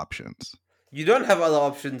other options. You don't have other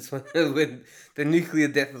options when the nuclear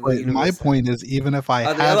death of the universe. My point is, even if I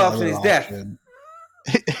had the other option is death.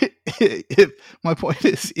 My point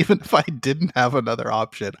is, even if I didn't have another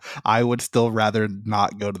option, I would still rather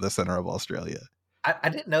not go to the center of Australia. I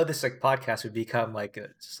didn't know this podcast would become like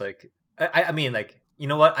I mean, like, you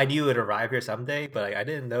know what? I knew it would arrive here someday, but I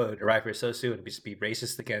didn't know it would arrive here so soon and just be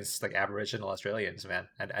racist against like Aboriginal Australians, man.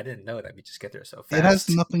 I didn't know that we just get there so fast. It has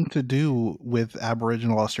nothing to do with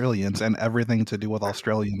Aboriginal Australians and everything to do with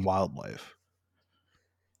Australian wildlife.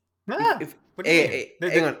 Hang on. If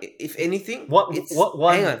anything,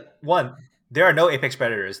 hang on. There are no apex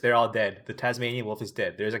predators. They're all dead. The Tasmanian wolf is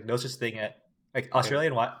dead. There's like no such thing at like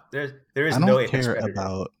Australian wild. There is no apex predator. I don't care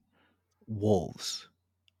about wolves.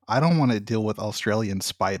 I don't want to deal with Australian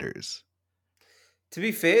spiders. To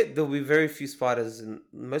be fair, there'll be very few spiders, and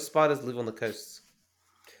most spiders live on the coasts.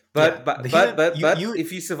 But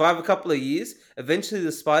if you survive a couple of years, eventually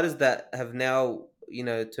the spiders that have now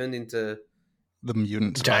turned into the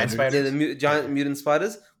mutant giant spiders, giant mutant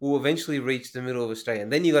spiders, will eventually reach the middle of Australia,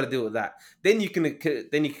 and then you got to deal with that. Then you can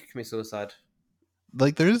commit suicide.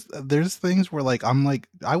 Like there's things where like I'm like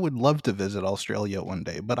I would love to visit Australia one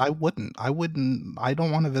day, but I don't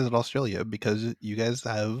want to visit Australia because you guys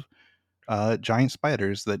have giant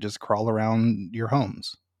spiders that just crawl around your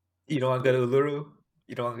homes. You don't want to go to Uluru?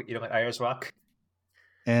 You don't want Ayers Rock?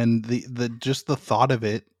 And the thought of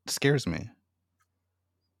it scares me.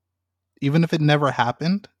 Even if it never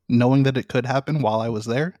happened, knowing that it could happen while I was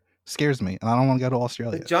there scares me, and I don't want to go to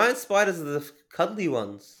Australia. The giant spiders are the cuddly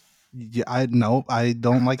ones. Yeah, I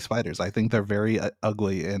don't like spiders. I think they're very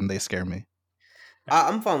ugly and they scare me.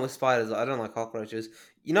 I'm fine with spiders. I don't like cockroaches.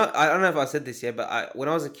 I don't know if I said this yet, but when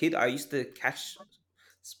I was a kid, I used to catch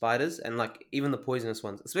spiders and like even the poisonous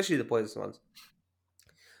ones, especially the poisonous ones.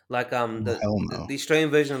 Like the Australian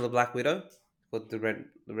version of the black widow with the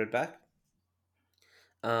redback.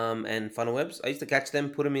 And funnel webs. I used to catch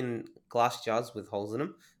them, put them in glass jars with holes in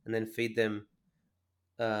them, and then feed them.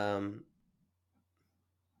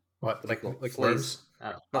 What, like fleas?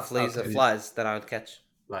 Not fleas, flies that I would catch.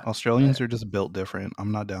 Australians are just built different.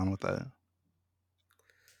 I'm not down with that.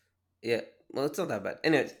 Yeah, well, it's not that bad.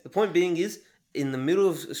 Anyway, the point being is, in the middle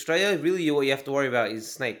of Australia, really what you have to worry about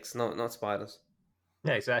is snakes, not spiders.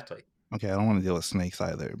 Yeah, exactly. Okay, I don't want to deal with snakes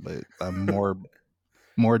either, but I'm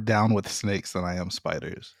more down with snakes than I am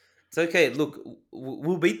spiders. It's okay. Look,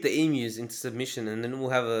 we'll beat the emus into submission, and then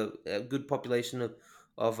we'll have a good population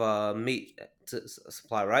of meat to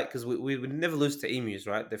supply, right? Because we would never lose to emus,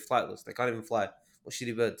 right? They're flightless. They can't even fly. Or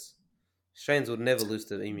shitty birds. Australians would never lose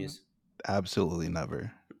to emus. Absolutely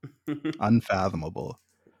never. Unfathomable.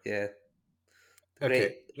 Yeah.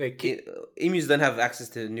 Okay. Emus don't have access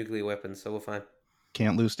to nuclear weapons, so we're fine.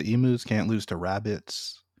 Can't lose to emus. Can't lose to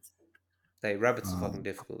rabbits. Hey, rabbits are fucking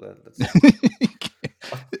difficult.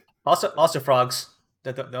 Also frogs.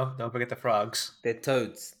 Don't forget the frogs. They're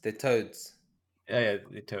toads. Yeah,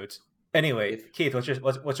 they're toads. Anyway, Keith,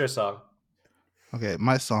 what's your song? Okay,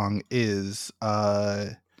 my song is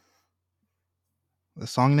the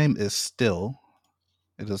song name is Still.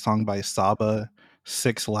 It's a song by Saba,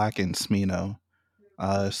 Six Lack, and Smino.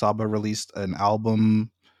 Saba released an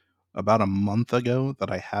album about a month ago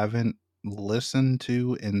that I haven't listened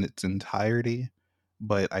to in its entirety,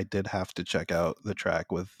 but I did have to check out the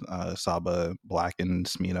track with Saba, Black, and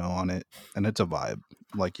Smino on it, and it's a vibe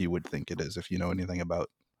like you would think it is if you know anything about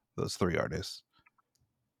those three artists.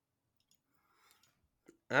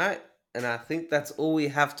 All right, and I think that's all we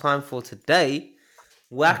have time for today.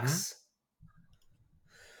 Wax.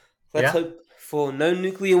 Let's hope for no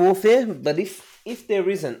nuclear warfare, but if there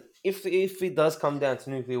isn't, if it does come down to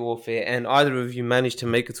nuclear warfare and either of you manage to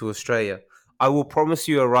make it to Australia, I will promise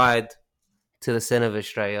you a ride to the centre of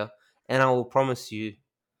Australia, and I will promise you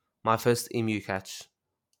my first emu catch.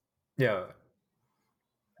 Yeah.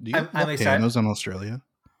 Do you have volcanoes in Australia?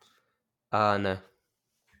 No.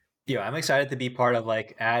 Yeah, I'm excited to be part of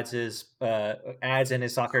like Ads and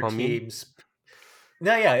his soccer teams.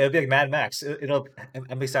 No, yeah, it'll be like Mad Max.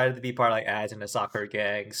 I'm excited to be part of like Ads and the soccer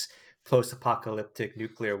gangs, post-apocalyptic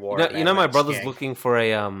nuclear war. You know my brother's looking for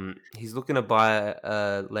a he's looking to buy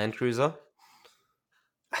a Land Cruiser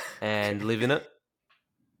and live in it.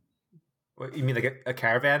 What, you mean like a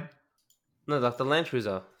caravan? No, like the Land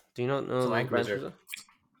Cruiser. Do you not know the Land Cruiser?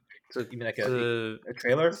 You mean like a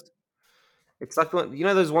trailer? It's like you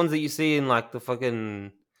know those ones that you see in like the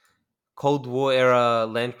fucking Cold War era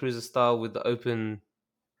Land Cruiser style with the open.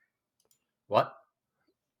 What?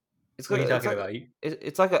 What are you talking about?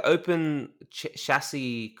 It's like an open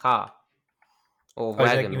chassis car or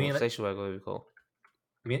wagon or station wagon, whatever you call.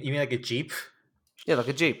 You mean like a Jeep? Yeah, like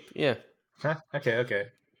a Jeep. Yeah. Huh? Okay.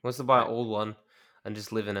 Wants to buy an old one and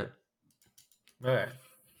just live in it. All right.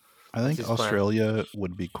 I think Australia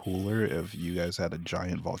would be cooler if you guys had a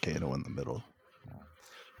giant volcano in the middle.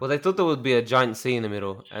 Well, they thought there would be a giant sea in the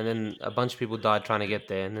middle, and then a bunch of people died trying to get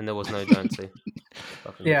there, and then there was no giant sea.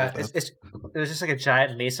 Yeah, it's just like a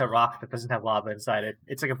giant mesa rock that doesn't have lava inside it.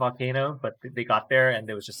 It's like a volcano, but they got there, and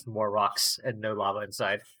there was just more rocks and no lava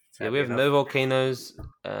inside. Yeah, we have no volcanoes,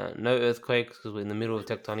 no earthquakes because we're in the middle of a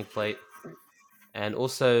tectonic plate, and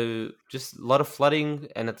also just a lot of flooding,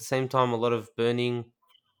 and at the same time, a lot of burning.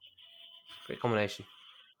 Great combination.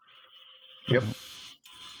 Yep.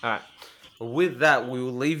 All right. With that, we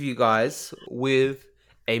will leave you guys with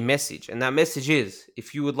a message. And that message is,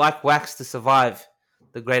 if you would like Wax to survive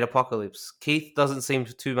the great apocalypse, Keith doesn't seem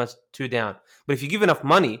too down. But if you give enough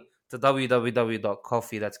money to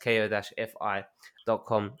www.coffee, that's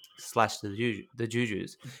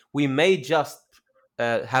ko-fi.com/thejujus, we may just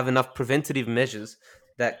have enough preventative measures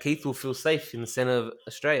that Keith will feel safe in the center of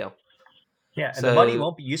Australia. Yeah, and the money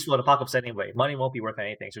won't be useful in apocalypse anyway. Money won't be worth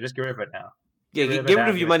anything, so just get rid of it now. Yeah, get rid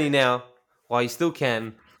of your money now while you still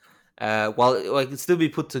can. While it can still be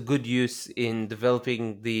put to good use in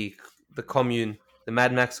developing the commune, the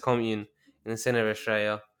Mad Max commune in the center of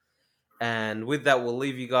Australia. And with that, we'll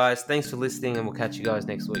leave you guys. Thanks for listening, and we'll catch you guys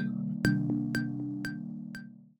next week.